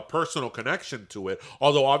personal connection to it.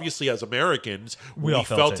 Although obviously as Americans, we all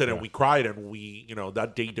felt it and we cried and we,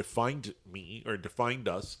 that day defined me or defined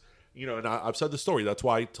us. And I've said the story. That's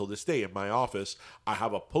why till this day in my office, I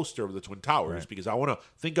have a poster of the Twin Towers because I want to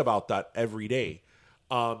think about that every day.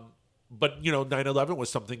 But 9/11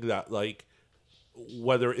 was something that, like,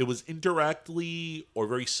 whether it was indirectly or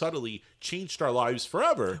very subtly, changed our lives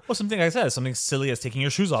forever. Well, something like I said, something silly as taking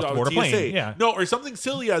your shoes off to board a plane. Yeah. No, or something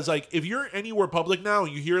silly as, like, if you're anywhere public now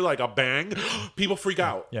and you hear, like, a bang, people freak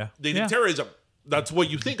out. Yeah. They think terrorism. That's what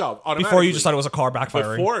you think of automatically. Before you just thought it was a car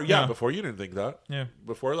backfiring. Before you didn't think that. Yeah.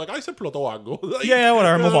 Before, like, I said explotó algo. Like,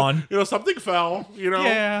 whatever, move on. Something fell,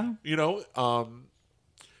 Yeah.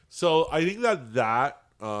 So I think that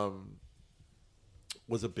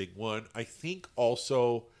was a big one. I think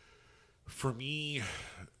also for me,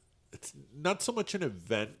 it's not so much an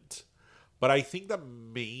event, but I think that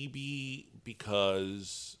maybe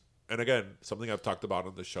because, and again, something I've talked about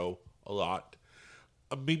on the show a lot,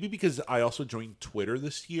 maybe because I also joined Twitter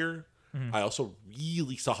this year. Mm-hmm. I also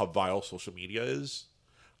really saw how vile social media is.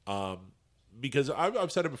 Because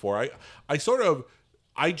I've said it before.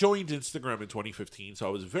 I joined Instagram in 2015, so I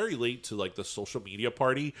was very late to, like, the social media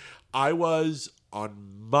party. I was on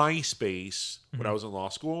MySpace when I was in law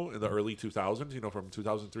school in the early 2000s, from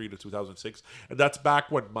 2003 to 2006. And that's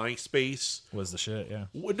back when MySpace was the shit, yeah.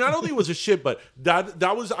 Not only was a shit, but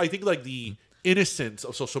that was, I think, like, the innocence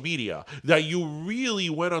of social media. That you really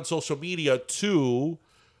went on social media to...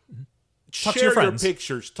 share your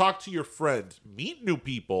pictures, talk to your friends, meet new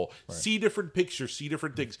people, see different pictures, see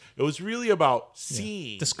different things. It was really about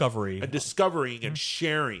seeing, discovering and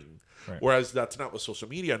sharing. Right. Whereas that's not what social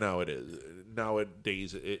media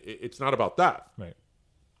nowadays. It's not about that. Right.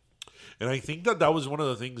 And I think that was one of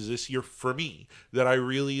the things this year for me that I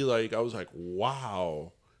really like. I was like,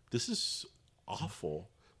 wow, this is awful.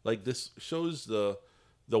 Like, this shows the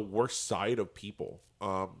worst side of people.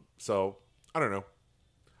 So I don't know.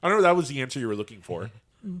 I don't know if that was the answer you were looking for.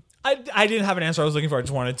 I didn't have an answer I was looking for. I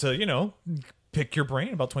just wanted to, pick your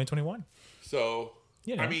brain about 2021. So,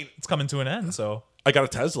 I mean... it's coming to an end, so... I got a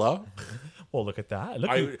Tesla. Well, look at that. Look,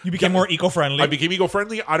 I- you became more eco-friendly. I became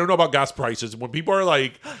eco-friendly. I don't know about gas prices. When people are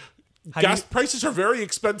like, gas prices are very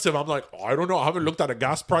expensive, I'm like, I don't know. I haven't looked at a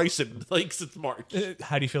gas price in like since March.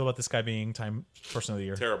 How do you feel about this guy being Time Person of the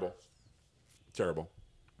Year? Terrible.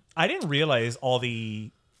 I didn't realize all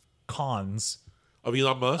the cons Of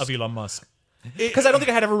Elon Musk? Because I don't think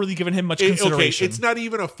I had ever really given him much consideration. Okay, it's not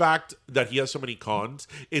even a fact that he has so many cons.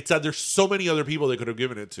 It's that there's so many other people they could have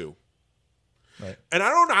given it to. Right. And I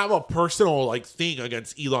don't have a personal like thing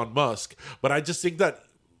against Elon Musk, but I just think that,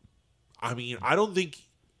 I mean, I don't think,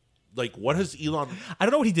 like, what has Elon... I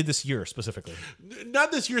don't know what he did this year specifically.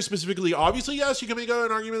 Not this year specifically. Obviously, yes, you can make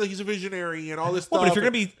an argument that he's a visionary and all this stuff. Well, but if you're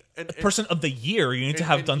going to be a person of the year, you need to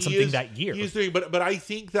have done something that year. He is doing, but I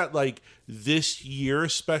think that, like, this year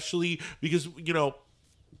especially, because, you know...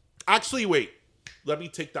 Actually, wait. Let me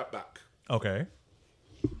take that back. Okay.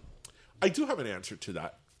 I do have an answer to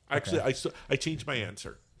that. Actually, I changed my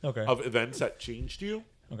answer. Okay. Of events that changed you.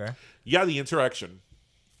 Okay. Yeah, the interaction.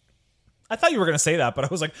 I thought you were going to say that, but I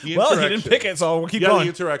was like, The well, he didn't interaction. pick it, so we'll keep Yeah, going. the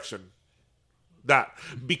interaction. That.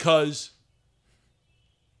 Because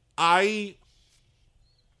I've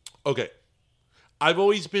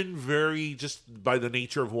always been very, just by the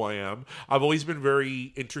nature of who I am, I've always been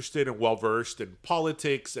very interested and well-versed in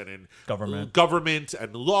politics and in government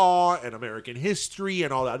and law and American history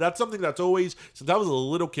and all that. That's something that's always, since I was a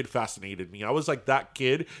little kid, fascinated me. I was like that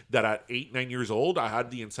kid that at 8, 9 years old, I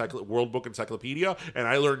had the World Book Encyclopedia and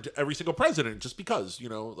I learned every single president just because, you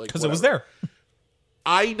know. Like, because it was there.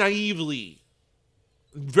 I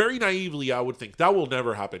very naively, I would think that will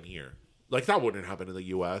never happen here. Like, that wouldn't happen in the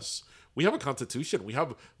U.S. We have a constitution. We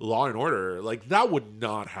have law and order. Like, that would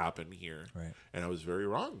not happen here. Right. And I was very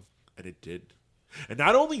wrong. And it did. And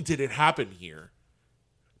not only did it happen here,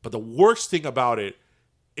 but the worst thing about it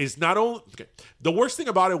is not only... Okay, the worst thing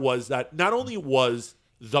about it was that not only was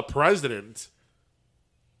the president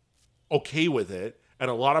okay with it, and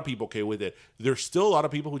a lot of people okay with it, there's still a lot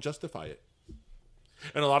of people who justify it.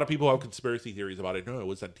 And a lot of people have conspiracy theories about it. No, it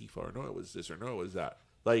was Antifa, or no, it was this, or no, it was that.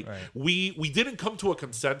 Like, we didn't come to a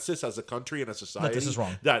consensus as a country and a society that this is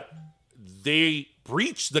wrong. That they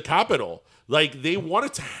breached the Capitol. Like, they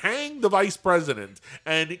wanted to hang the vice president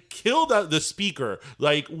and kill the speaker.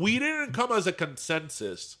 Like, we didn't come as a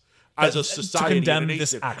consensus as a society, to condemn and a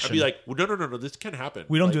this nation, action. and be like, well, no, this can't happen.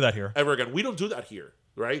 We don't like, do that here. ever again. We don't do that here,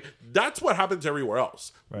 right? That's what happens everywhere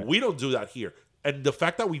else. Right. We don't do that here. And the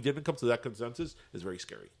fact that we didn't come to that consensus is very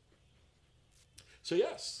scary. So,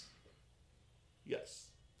 yes.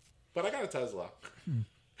 But I got a Tesla.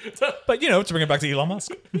 But, you know, to bring it back to Elon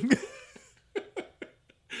Musk. I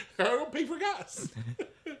don't pay for gas.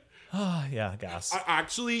 Yeah, gas. I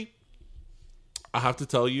have to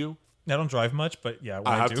tell you. I don't drive much, but yeah, when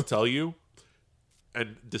I I have do. to tell you,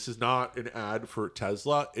 and this is not an ad for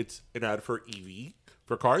Tesla. It's an ad for EV,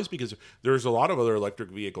 for cars, because there's a lot of other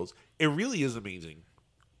electric vehicles. It really is amazing.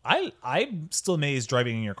 I'm still amazed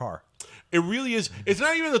driving in your car. It really is. It's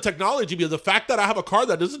not even the technology, but the fact that I have a car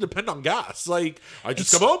that doesn't depend on gas. Like, I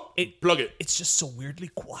just come home, plug it. It's just so weirdly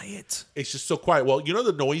quiet. It's just so quiet. Well, you know,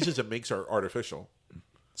 the noises it makes are artificial.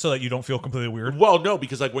 So that you don't feel completely weird? Well, no,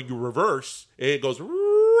 because like when you reverse, it goes,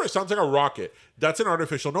 it sounds like a rocket. That's an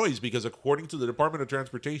artificial noise because according to the Department of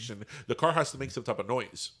Transportation, the car has to make some type of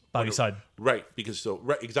noise. Body side. Right,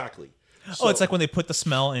 exactly. So, it's like when they put the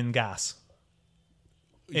smell in gas.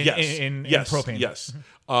 In propane. Yes.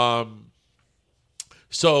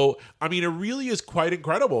 So, I mean, it really is quite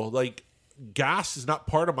incredible. Like, gas is not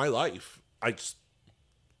part of my life. I just,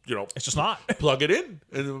 it's just not. Plug it in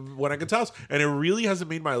and when I get to house. And it really hasn't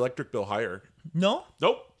made my electric bill higher. No?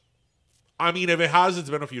 Nope. I mean, if it has, it's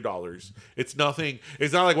been a few dollars. It's nothing.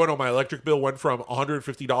 It's not like when my electric bill went from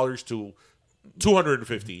 $150 to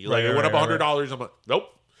 $250. Like, it went up $100. I'm like, nope.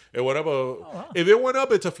 It went up If it went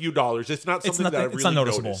up, it's a few dollars. It's not something that I really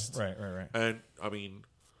unnoticeable. noticed. Right. And I mean,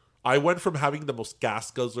 I went from having the most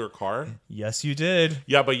gas guzzler car. Yes, you did.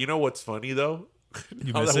 Yeah, but you know what's funny though?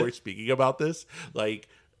 Now that we're speaking about this, like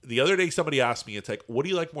the other day somebody asked me, it's like, what do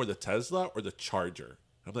you like more, the Tesla or the Charger?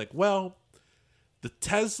 I'm like, well, the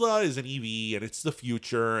Tesla is an EV and it's the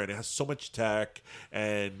future and it has so much tech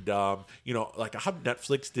and like I have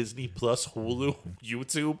Netflix, Disney Plus, Hulu,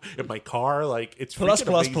 YouTube in my car. Like it's plus,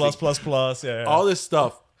 yeah. All this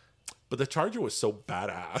stuff. But the Charger was so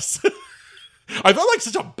badass. I felt like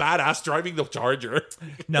such a badass driving the Charger.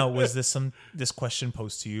 Now, was this question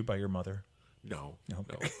posed to you by your mother? No.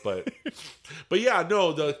 But yeah,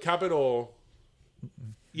 no, the Capitol.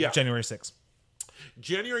 Yeah. January 6th.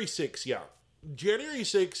 January 6th, yeah. January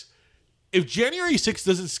 6th, if January 6th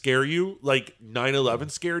doesn't scare you like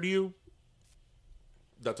 9/11 scared you,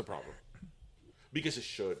 that's a problem. Because it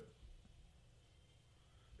should.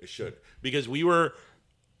 It should. Because we were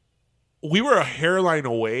a hairline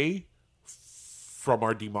away from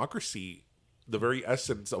our democracy, the very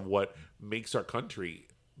essence of what makes our country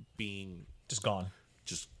being Just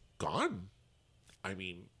gone. I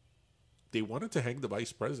mean, they wanted to hang the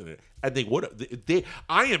vice president, and they would have.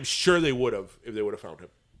 I am sure they would have if they would have found him,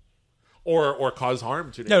 or caused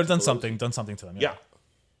harm to. Yeah, done something to them. Yeah.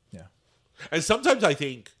 Yeah. And sometimes I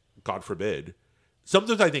think, God forbid,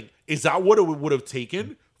 sometimes I think, is that what it would have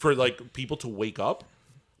taken for like people to wake up?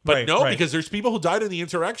 But Right, no, right. because there's people who died in the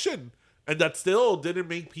insurrection, and that still didn't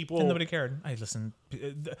make people. And nobody cared. I listened.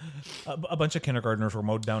 A bunch of kindergartners were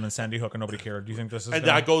mowed down in Sandy Hook, and nobody cared. Do you think this is? And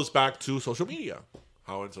that goes back to social media.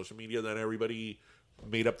 How in social media, then everybody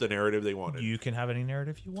made up the narrative they wanted. You can have any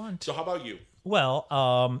narrative you want. So how about you?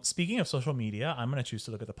 Well, speaking of social media, I'm going to choose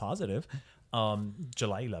to look at the positive.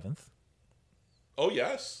 July 11th. Oh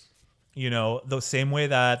yes. You know, the same way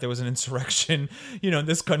that there was an insurrection, you know, in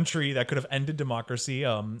this country that could have ended democracy.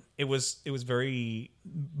 It was very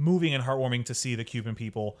moving and heartwarming to see the Cuban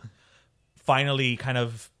people finally kind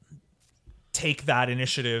of take that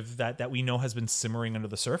initiative that we know has been simmering under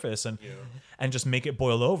the surface and just make it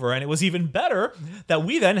boil over. And it was even better that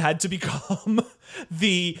we then had to become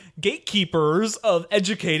the gatekeepers of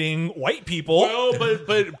educating white people. Well,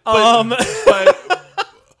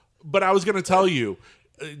 but I was going to tell you,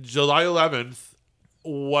 July 11th,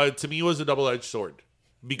 what to me was a double-edged sword,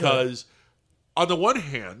 because on the one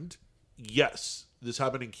hand, yes, this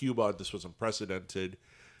happened in Cuba and this was unprecedented,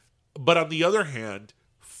 but on the other hand,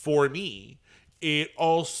 for me, it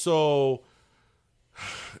also,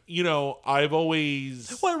 you know, I've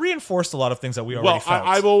always... Well, it reinforced a lot of things that we already felt.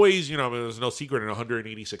 I've always, you know, there's no secret in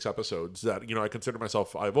 186 episodes that, you know, I consider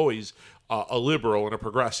myself, I've always a liberal and a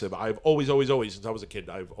progressive. I've always, since I was a kid,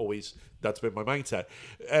 that's been my mindset.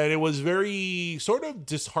 And it was very sort of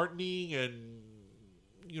disheartening and,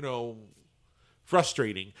 you know,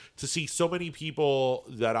 frustrating to see so many people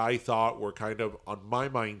that I thought were kind of on my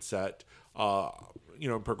mindset, you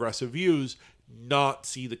know, progressive views, not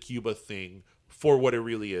see the Cuba thing for what it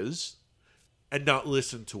really is and not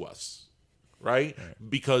listen to us, right?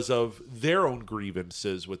 Because of their own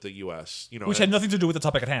grievances with the U.S., you know, which had nothing to do with the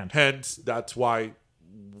topic at hand. Hence, that's why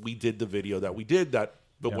we did the video that we did that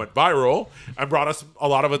went viral and brought us a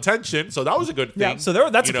lot of attention. So that was a good thing. Yeah, so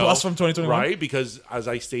that's a plus from 2021. Right? Because as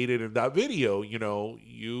I stated in that video, you know,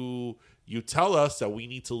 you tell us that we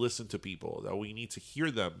need to listen to people, that we need to hear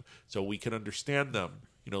them so we can understand them.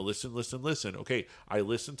 You know, listen. Okay, I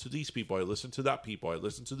listen to these people. I listen to that people. I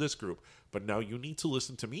listen to this group. But now you need to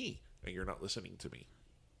listen to me, and you're not listening to me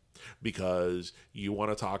because you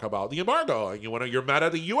want to talk about the embargo, and you're mad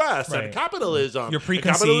at the U.S. and capitalism. You're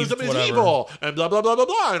preconceived, capitalism is evil, and blah blah blah blah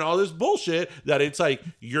blah, and all this bullshit. That it's like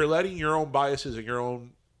you're letting your own biases and your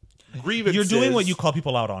own grievances. You're doing what you call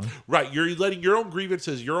people out on. Right. You're letting your own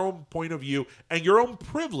grievances, your own point of view, and your own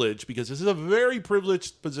privilege, because this is a very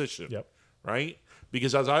privileged position. Yep. Right?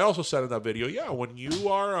 Because as I also said in that video, when you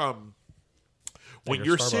are when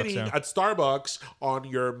you're sitting at Starbucks on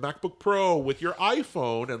your MacBook Pro with your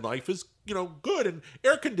iPhone and life is, you know, good and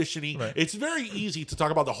air conditioning, it's very easy to talk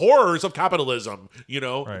about the horrors of capitalism, you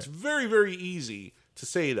know. It's very, very easy to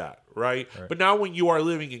say that, right? But now when you are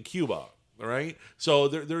living in Cuba, all right? So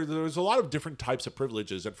there's a lot of different types of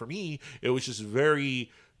privileges. And for me, it was just very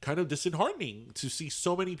kind of disheartening to see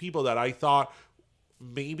so many people that I thought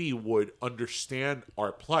maybe would understand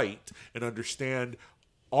our plight and understand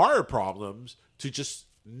our problems to just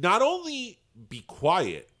not only be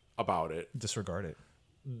quiet about it, disregard it.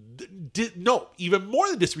 No, even more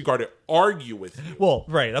than disregard it, argue with you. Well,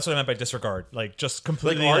 right, that's what I meant by disregard. Like, just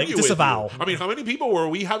completely argue disavow. I mean, how many people were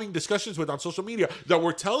we having discussions with on social media that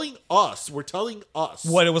were telling us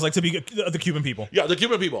what it was like to be the Cuban people? Yeah, the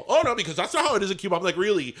Cuban people. Oh no, because that's not how it is in Cuba. I'm like,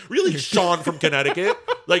 really, Sean from Connecticut?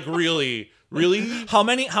 Like, really? How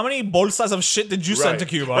many bolsas of shit did you send to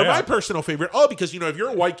Cuba? Or my personal favorite, because, you know, if you're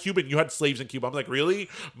a white Cuban, you had slaves in Cuba. I'm like, really?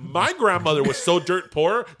 My grandmother was so dirt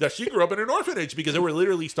poor that she grew up in an orphanage because they were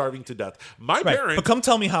literally starving to death. My parents... But come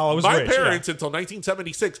tell me how I was rich. My parents, until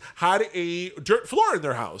 1976, had a dirt floor in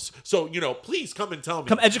their house. So, you know, please come and tell me.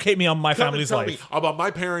 Come educate me on my family's life. Me about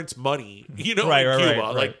my parents' money, you know, in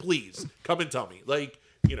Cuba. Like, please, come and tell me. Like,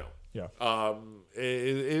 you know. Yeah.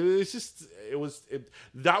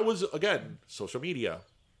 That was again social media,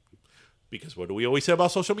 because what do we always say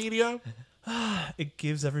about social media? It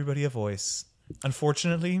gives everybody a voice.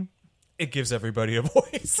 Unfortunately, it gives everybody a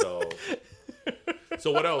voice.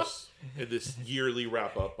 So what else in this yearly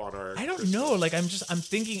wrap up on our? I don't know. Like, I'm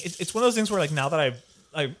thinking it's one of those things where, like, now that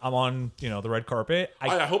I'm on, you know, the red carpet.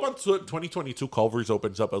 I hope on 2022 Culver's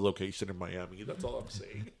opens up a location in Miami. That's all I'm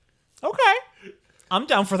saying. Okay. I'm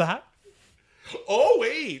down for that. Oh,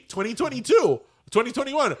 wait. 2022.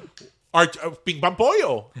 2021. Our Ping Pong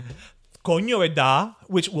Pollo. Coño Eda,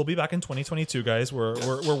 which will be back in 2022, guys.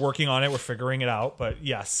 We're working on it. We're figuring it out. But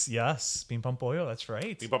yes, Ping Pong Pollo, that's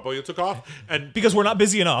right. Ping Pong Pollo took off. And Because we're not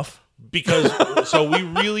busy enough. so we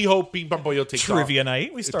really hope Ping Pong Pollo takes Trivia off.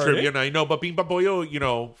 night, we started. Trivia night. No, but Ping Pong Pollo, you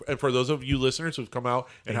know, and for those of you listeners who've come out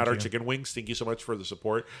and had our chicken wings, thank you so much for the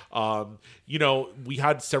support. You know, we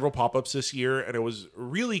had several pop-ups this year, and it was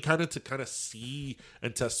really kind of see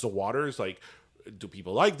and test the waters, like, do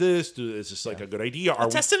people like this? Is this like a good idea?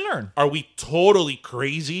 Test and learn. Are we totally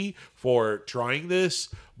crazy for trying this?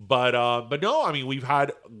 But no, I mean, we've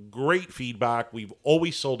had great feedback. We've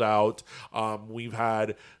always sold out. We've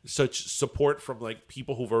had such support from like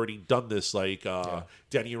people who've already done this, like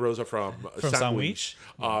Danny and Rosa from Sandwich.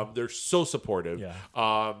 They're so supportive.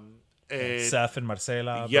 Yeah. And Seth and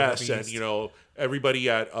Marcela. yes, Burger and Beast. you know everybody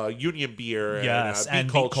at Union Beer Yes, and and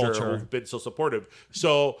Beat Beat Culture Culture. who've been so supportive.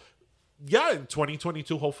 So yeah, in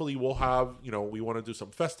 2022, hopefully we'll have, you know, we want to do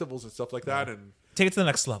some festivals and stuff like that, and Take it to the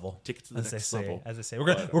next level. Take it to the as next they say, level. As they say,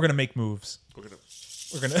 we're gonna make moves. we're gonna.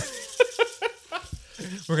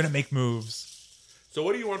 We're gonna make moves. So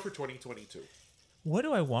what do you want for 2022? What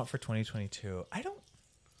do I want for 2022? I don't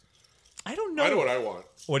know. I know what I want.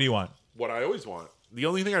 What do you want? What I always want. The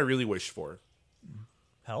only thing I really wish for.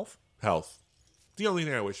 Health? Health. The only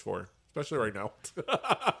thing I wish for, especially right now.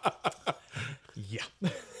 Yeah.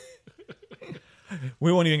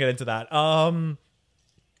 We won't even get into that. I mean,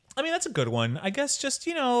 that's a good one. I guess just,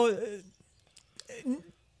 you know,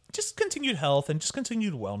 just continued health and just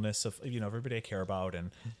continued wellness of, you know, everybody I care about.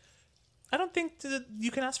 And I don't think that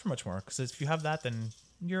you can ask for much more, because if you have that, then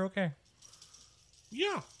you're okay.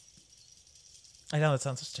 Yeah. I know that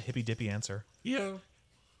sounds such a hippy-dippy answer. Yeah.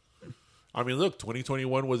 I mean, look,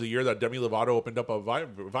 2021 was a year that Demi Lovato opened up a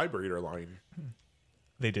vibrator line.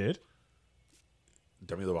 They did?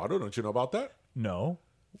 Demi Lovato, don't you know about that? No.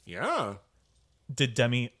 Yeah. Did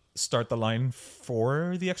Demi start the line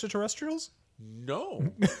for the extraterrestrials?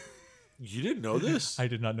 No. You didn't know this? I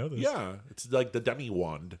did not know this. Yeah. It's like the Demi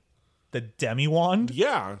wand. The Demi wand?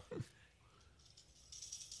 Yeah.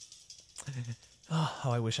 Oh,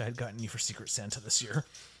 how I wish I had gotten you for Secret Santa this year.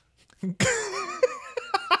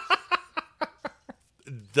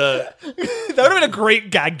 The That would have been a great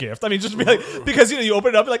gag gift. I mean, just to be like, because, you know, you open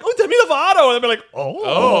it up, you're like, oh, Demi Lovato. And they'd be like,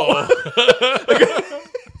 oh.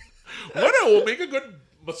 Well, no, we'll make a good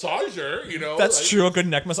massager, you know. That's like, true. A good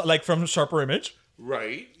neck massage, like from Sharper Image.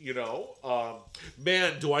 Right, you know.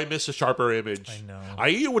 Man, do I miss a Sharper Image. I know.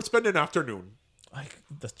 I would spend an afternoon. Like,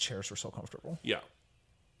 the chairs were so comfortable. Yeah.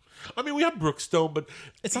 I mean, we have Brookstone, but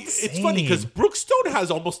It's not the it's funny because same. Brookstone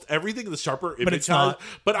has almost everything the Sharper Image it's has. not.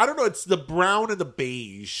 But I don't know, it's the brown and the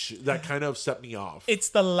beige that kind of set me off. It's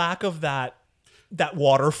the lack of that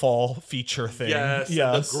waterfall feature thing. Yes,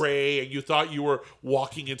 and the gray, and you thought you were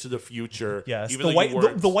walking into the future. Yes, even the though white you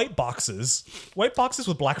weren't. the white boxes. White boxes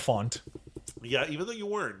with black font. Yeah, even though you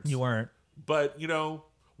weren't. You weren't. But, you know,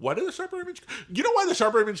 why did the Sharper Image... You know why the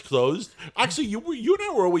Sharper Image closed? Actually, you and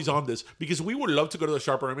I were always on this because we would love to go to the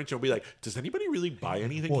Sharper Image and be like, does anybody really buy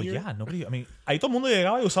anything Well, here? yeah, nobody. I mean, ahí todo el mundo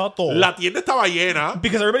llegaba y usaba todo. La tienda estaba llena.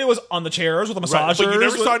 Because everybody was on the chairs with the Right, massagers. but you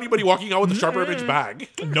never with- saw anybody walking out with the Sharper Image bag.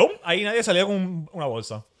 Nope. Ahí nadie salía con una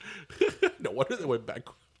bolsa. No wonder they went back.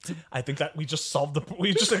 I think that we just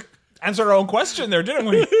answered our own question there, didn't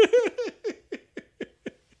we?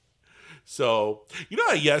 So, you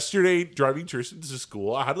know, yesterday driving Tristan to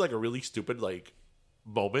school, I had like a really stupid like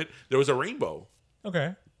moment. There was a rainbow.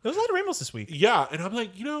 Okay. There was a lot of rainbows this week. Yeah, and I'm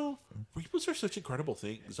like, you know, rainbows are such incredible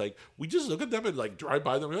things. Like, we just look at them and like drive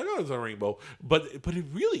by them. We're like, oh, it's a rainbow, but it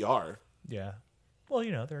really are. Yeah. Well,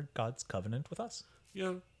 you know, they're God's covenant with us.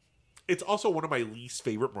 Yeah, it's also one of my least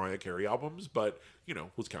favorite Mariah Carey albums, but you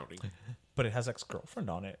know, who's counting? But it has Ex-Girlfriend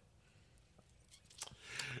on it.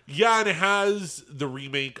 Yeah, and it has the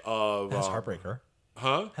remake of It has Heartbreaker.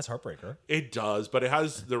 Huh? Has Heartbreaker. It does, but it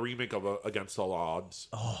has the remake of Against All Odds.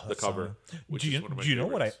 Oh, the that cover. song. Which Do is you, one of my do you know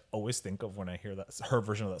what I favorites. always think of when I hear that her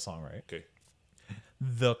version of that song? Right. Okay.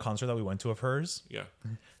 The concert that we went to of hers. Yeah.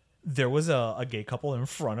 There was a gay couple in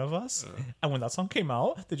front of us, and when that song came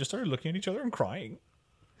out, they just started looking at each other and crying.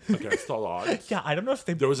 Against All Odds. Yeah, I don't know if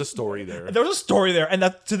they. There was a story there. There was a story there, and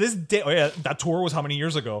that to this day, oh yeah, that tour was how many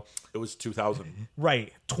years ago? It was 2000.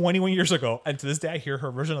 Right, 21 years ago, and to this day, I hear her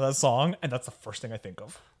version of that song, and that's the first thing I think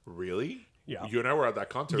of. Really? Yeah. You and I were at that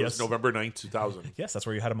concert. It Yes. was November 9th, 2000. Yes, that's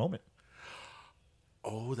where you had a moment.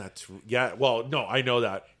 Oh, that's... Yeah, well, no, I know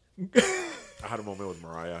that. I had a moment with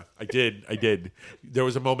Mariah. I did. There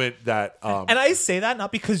was a moment that... And I say that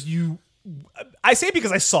not because you I say it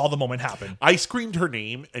because I saw the moment happen. I screamed her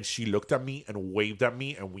name, and she looked at me and waved at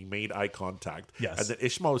me, and we made eye contact. Yes. And then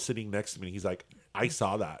Ishmael was sitting next to me, and he's like, I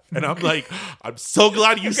saw that. And I'm like, I'm so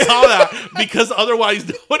glad you saw that, because otherwise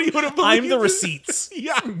nobody would have believed I'm the it. receipts.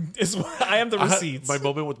 Yeah. I am the receipts. My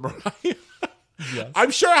moment with Mariah. Yes.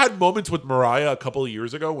 I'm sure I had moments with Mariah a couple of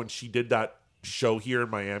years ago when she did that show here in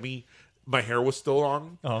Miami. My hair was still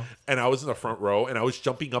long, and I was in the front row, and I was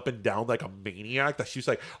jumping up and down like a maniac. That she was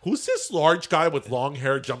like, "Who's this large guy with long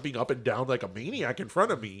hair jumping up and down like a maniac in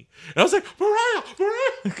front of me?" And I was like, "Mariah,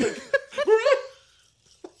 Mariah,"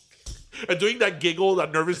 and doing that giggle,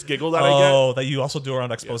 that nervous giggle that I get. Oh, that you also do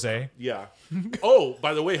around expose. Yeah. Oh,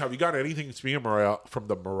 by the way, have you got anything, speaking of Mariah, from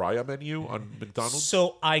the Mariah menu on McDonald's?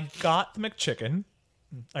 So I got the McChicken.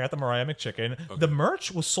 I got the Mariah McChicken. Okay. The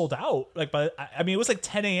merch was sold out. Like, but I mean, it was like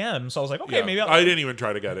 10 a.m. So I was like, okay, maybe I didn't even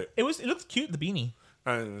try to get it. It looked cute. The beanie.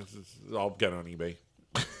 I'll get it on eBay.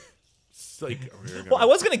 It's like, well, I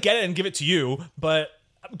was gonna get it and give it to you, but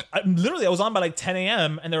I was on by like 10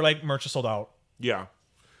 a.m. and they're like, merch is sold out. Yeah,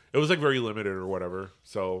 it was like very limited or whatever.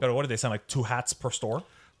 So, but what did they send? Like 2 hats per store?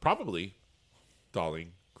 Probably,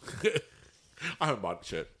 darling. I haven't bought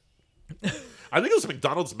shit. I think it was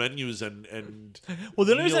McDonald's menus and well,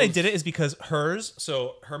 the only reason I did it is because her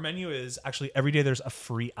menu is actually every day there's a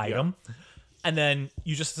free item, and then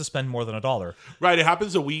you just have to spend more than $1. Right, it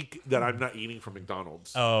happens a week that I'm not eating from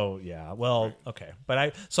McDonald's. Oh yeah, well okay, but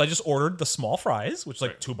I just ordered the small fries, which is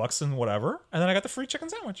like $2 and whatever, and then I got the free chicken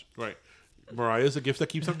sandwich. Right. Mariah's a gift that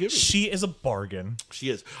keeps on giving. She is a bargain. She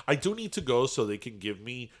is. I do need to go so they can give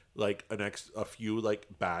me like a few like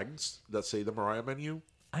bags that say the Mariah menu.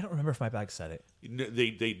 I don't remember if my bag said it.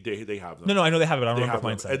 They have them. No, I know they have it. I don't remember if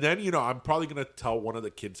mine said it. And then, I'm probably going to tell one of the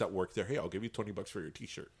kids that work there, hey, I'll give you $20 for your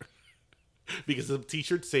t-shirt. Because the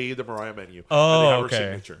t-shirts say the Mariah menu. Oh, and they have okay. her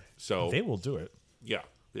signature. So they will do it. Yeah.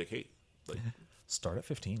 Be like, hey. Like, start at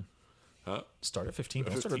 15. Huh? Start at 15.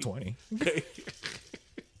 Don't start at 20. Okay.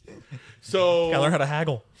 So. Gotta learn how to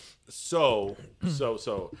haggle. So,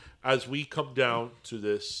 as we come down to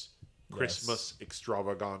this Christmas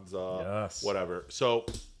extravaganza, whatever. So,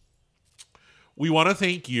 we want to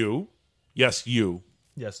thank you. Yes, you.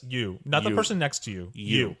 Yes, you. Not the person next to you.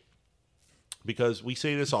 You. Because we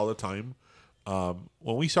say this all the time.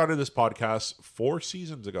 When we started this podcast 4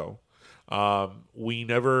 seasons ago, we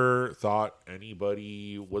never thought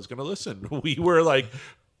anybody was going to listen. We were like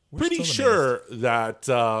pretty sure that...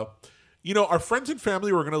 our friends and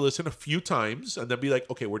family were going to listen a few times and then be like,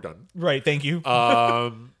 okay, we're done. Right, thank you.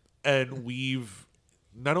 And we've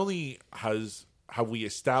not only have we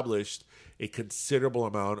established a considerable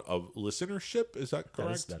amount of listenership, is that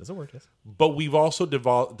correct? That is a word, yes. But we've also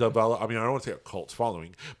developed, I mean, I don't want to say a cult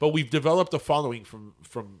following, but we've developed a following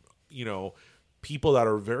from people that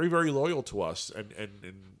are very, very loyal to us and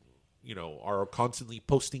are constantly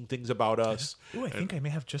posting things about us. Ooh, I think I may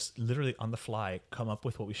have just literally on the fly come up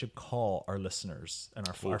with what we should call our listeners and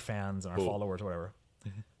our fans and our followers or whatever.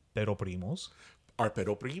 Pero primos. Our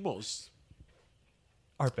pero primos.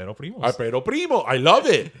 Our pero primos. Our pero primo. I love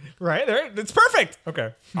it. Right there. It's perfect.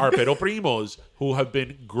 Okay. Our pero primos, who have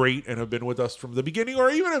been great and have been with us from the beginning,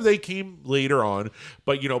 or even if they came later on,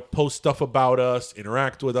 but post stuff about us,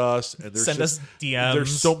 interact with us, and send us DMs.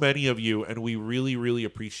 There's so many of you, and we really, really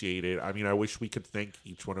appreciate it. I mean, I wish we could thank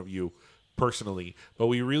each one of you personally, but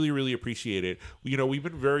we really, really appreciate it. We've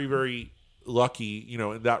been very, very lucky,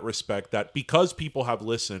 in that respect, that because people have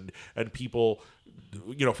listened and people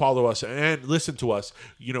follow us and listen to us,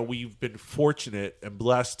 we've been fortunate and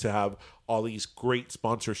blessed to have all these great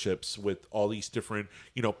sponsorships with all these different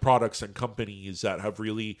products and companies that have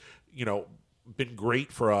really been great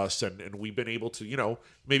for us, and we've been able to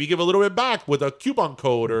maybe give a little bit back with a coupon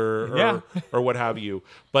code or what have you.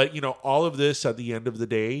 But all of this at the end of the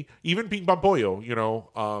day, even Ping Pong Pollo,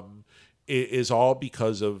 it is all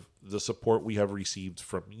because of the support we have received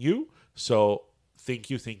from you. So thank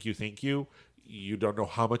you. You don't know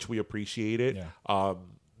how much we appreciate it. Yeah.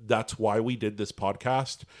 That's why we did this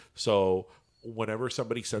podcast. So whenever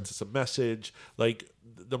somebody sends us a message, like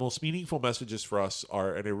the most meaningful messages for us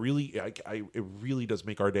are, and it really does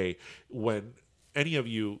make our day when any of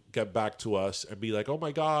you get back to us and be like, oh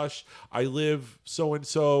my gosh, I live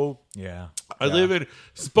so-and-so. Yeah. I live in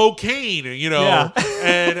Spokane,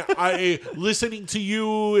 and listening to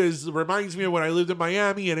you reminds me of when I lived in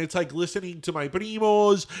Miami, and it's like listening to my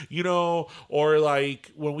primos, or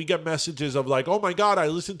like when we get messages of like, oh my God, I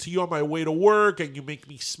listen to you on my way to work and you make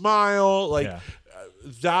me smile. Like,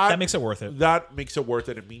 That makes it worth it. That makes it worth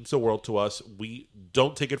it. It means the world to us. We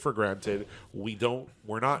don't take it for granted.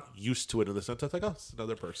 We're not used to it in the sense that's like, oh, it's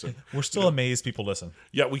another person. We're still amazed people listen.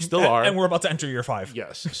 Yeah, we still are. And we're about to enter year 5.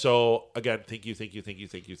 Yes. So again, thank you.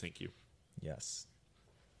 Yes.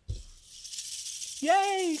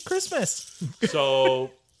 Yay, Christmas.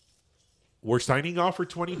 So we're signing off for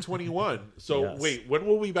 2021. So Yes. wait, when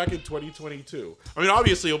will we be back in 2022? I mean,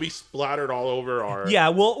 obviously it'll be splattered all over our. Yeah,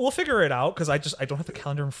 we'll figure it out because I don't have the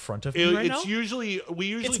calendar in front of me right now. We usually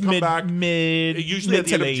It's come back usually at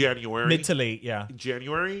the end of January. Mid to late, yeah.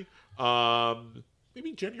 January,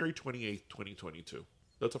 maybe January 28th, 2022.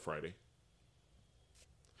 That's a Friday.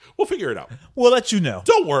 We'll figure it out. We'll let you know.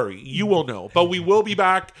 Don't worry, you will know. But we will be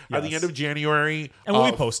back at the Yes. end of January, And we'll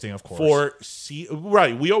be posting, of course.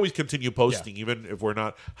 Right, we always continue posting, even if we're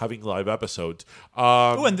not having live episodes.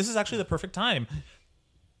 Oh, and this is actually the perfect time.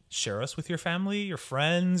 Share us with your family, your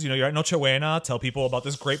friends. You're at Nochebuena. Tell people about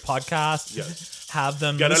this great podcast. Yes. Have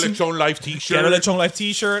them Get a listen. Lechon Live t-shirt. Get a Lechon Live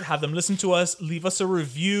t-shirt. Have them listen to us. Leave us a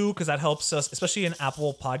review because that helps us, especially in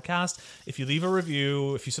Apple Podcast. If you leave a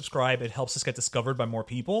review, if you subscribe, it helps us get discovered by more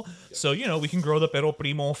people. Yeah. So, we can grow the Pero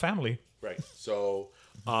Primo family. Right. So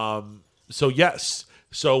yes.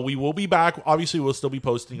 So we will be back. Obviously, we'll still be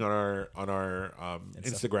posting on our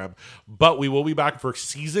Instagram, but we will be back for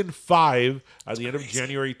season 5 at the end of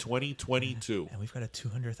January 2022. And we've got a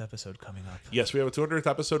 200th episode coming up. Yes, we have a 200th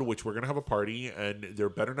episode, which we're gonna have a party, and there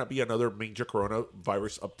better not be another major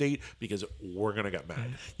coronavirus update because we're gonna get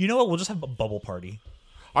mad. You know what? We'll just have a bubble party.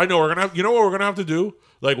 I know we're gonna have. You know what we're gonna have to do?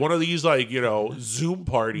 Like one of these, Zoom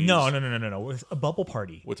parties. No. A bubble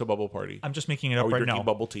party. What's a bubble party? I'm just making it up Are we right drinking now.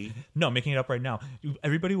 bubble tea? No, I'm making it up right now.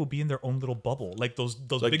 Everybody will be in their own little bubble, like those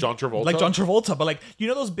like big, John Travolta, like John Travolta. But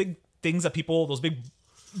those big things that those big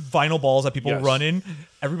vinyl balls that people run in.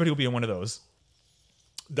 Everybody will be in one of those.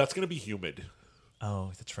 That's gonna be humid.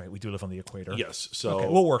 Oh, that's right. We do live on the equator. Yes. So okay,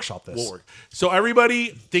 we'll workshop this. So everybody,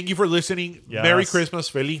 thank you for listening. Yes. Merry Christmas.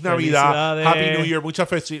 Feliz Navidad. Happy New Year. Mucha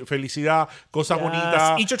felicidad. Cosa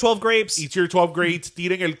bonita. Eat your 12 grapes. Eat your 12 grapes.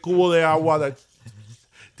 Tiren el cubo de agua.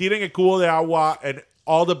 Tiren el cubo de agua. And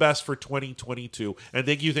all the best for 2022. And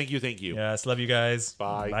thank you. Yes. Love you guys.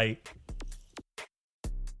 Bye. Bye.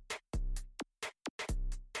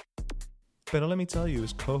 Pero Let Me Tell You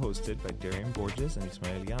is co-hosted by Darian Borges and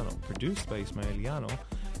Ismaeliano, produced by Ismaeliano,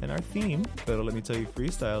 and our theme, Pero Let Me Tell You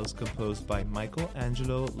Freestyle, is composed by Michael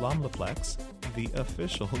Angelo Lomlaplex, the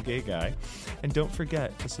official gay guy. And don't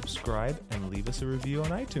forget to subscribe and leave us a review on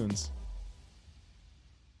iTunes.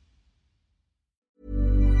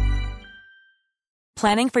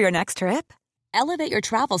 Planning for your next trip? Elevate your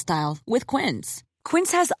travel style with Quince.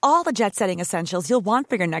 Quince has all the jet-setting essentials you'll want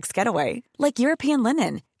for your next getaway, like European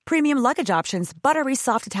linen, premium luggage options, buttery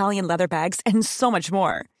soft Italian leather bags, and so much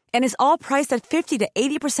more. And is all priced at 50 to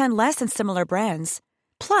 80% less than similar brands.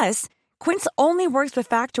 Plus, Quince only works with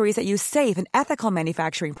factories that use safe and ethical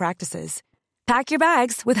manufacturing practices. Pack your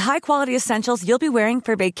bags with high-quality essentials you'll be wearing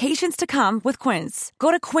for vacations to come with Quince. Go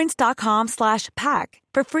to quince.com/pack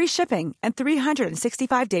for free shipping and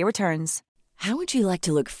 365-day returns. How would you like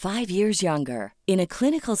to look 5 years younger? In a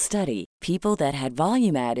clinical study, people that had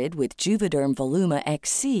volume added with Juvederm Voluma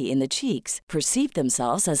XC in the cheeks perceived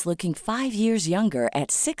themselves as looking 5 years younger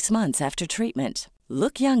at 6 months after treatment.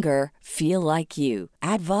 Look younger, feel like you.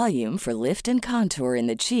 Add volume for lift and contour in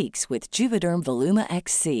the cheeks with Juvederm Voluma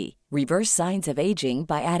XC. Reverse signs of aging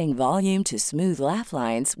by adding volume to smooth laugh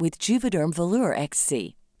lines with Juvederm Volure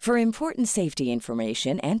XC. For important safety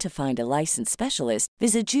information and to find a licensed specialist,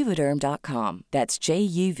 visit Juvederm.com. That's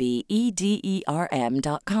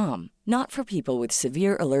JUVEDERM.com. Not for people with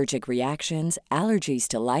severe allergic reactions, allergies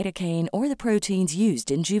to lidocaine, or the proteins used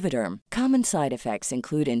in Juvederm. Common side effects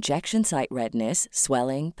include injection site redness,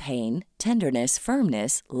 swelling, pain, tenderness,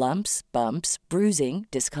 firmness, lumps, bumps, bruising,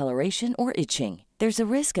 discoloration, or itching. There's a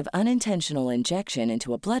risk of unintentional injection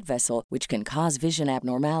into a blood vessel, which can cause vision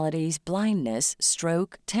abnormalities, blindness,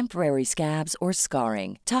 stroke, temporary scabs, or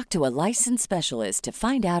scarring. Talk to a licensed specialist to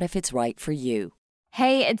find out if it's right for you.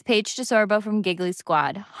 Hey, it's Paige DeSorbo from Giggly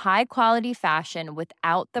Squad. High quality fashion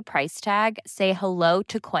without the price tag. Say hello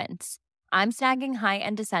to Quince. I'm snagging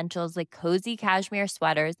high-end essentials like cozy cashmere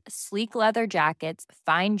sweaters, sleek leather jackets,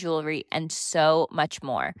 fine jewelry, and so much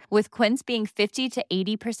more. With Quince being 50 to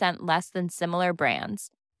 80% less than similar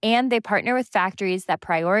brands. And they partner with factories that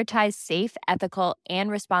prioritize safe, ethical, and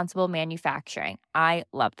responsible manufacturing. I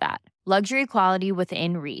love that. Luxury quality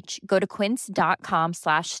within reach. Go to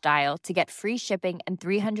quince.com/style to get free shipping and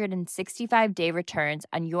 365-day returns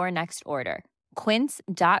on your next order.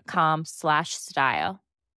 Quince.com/style.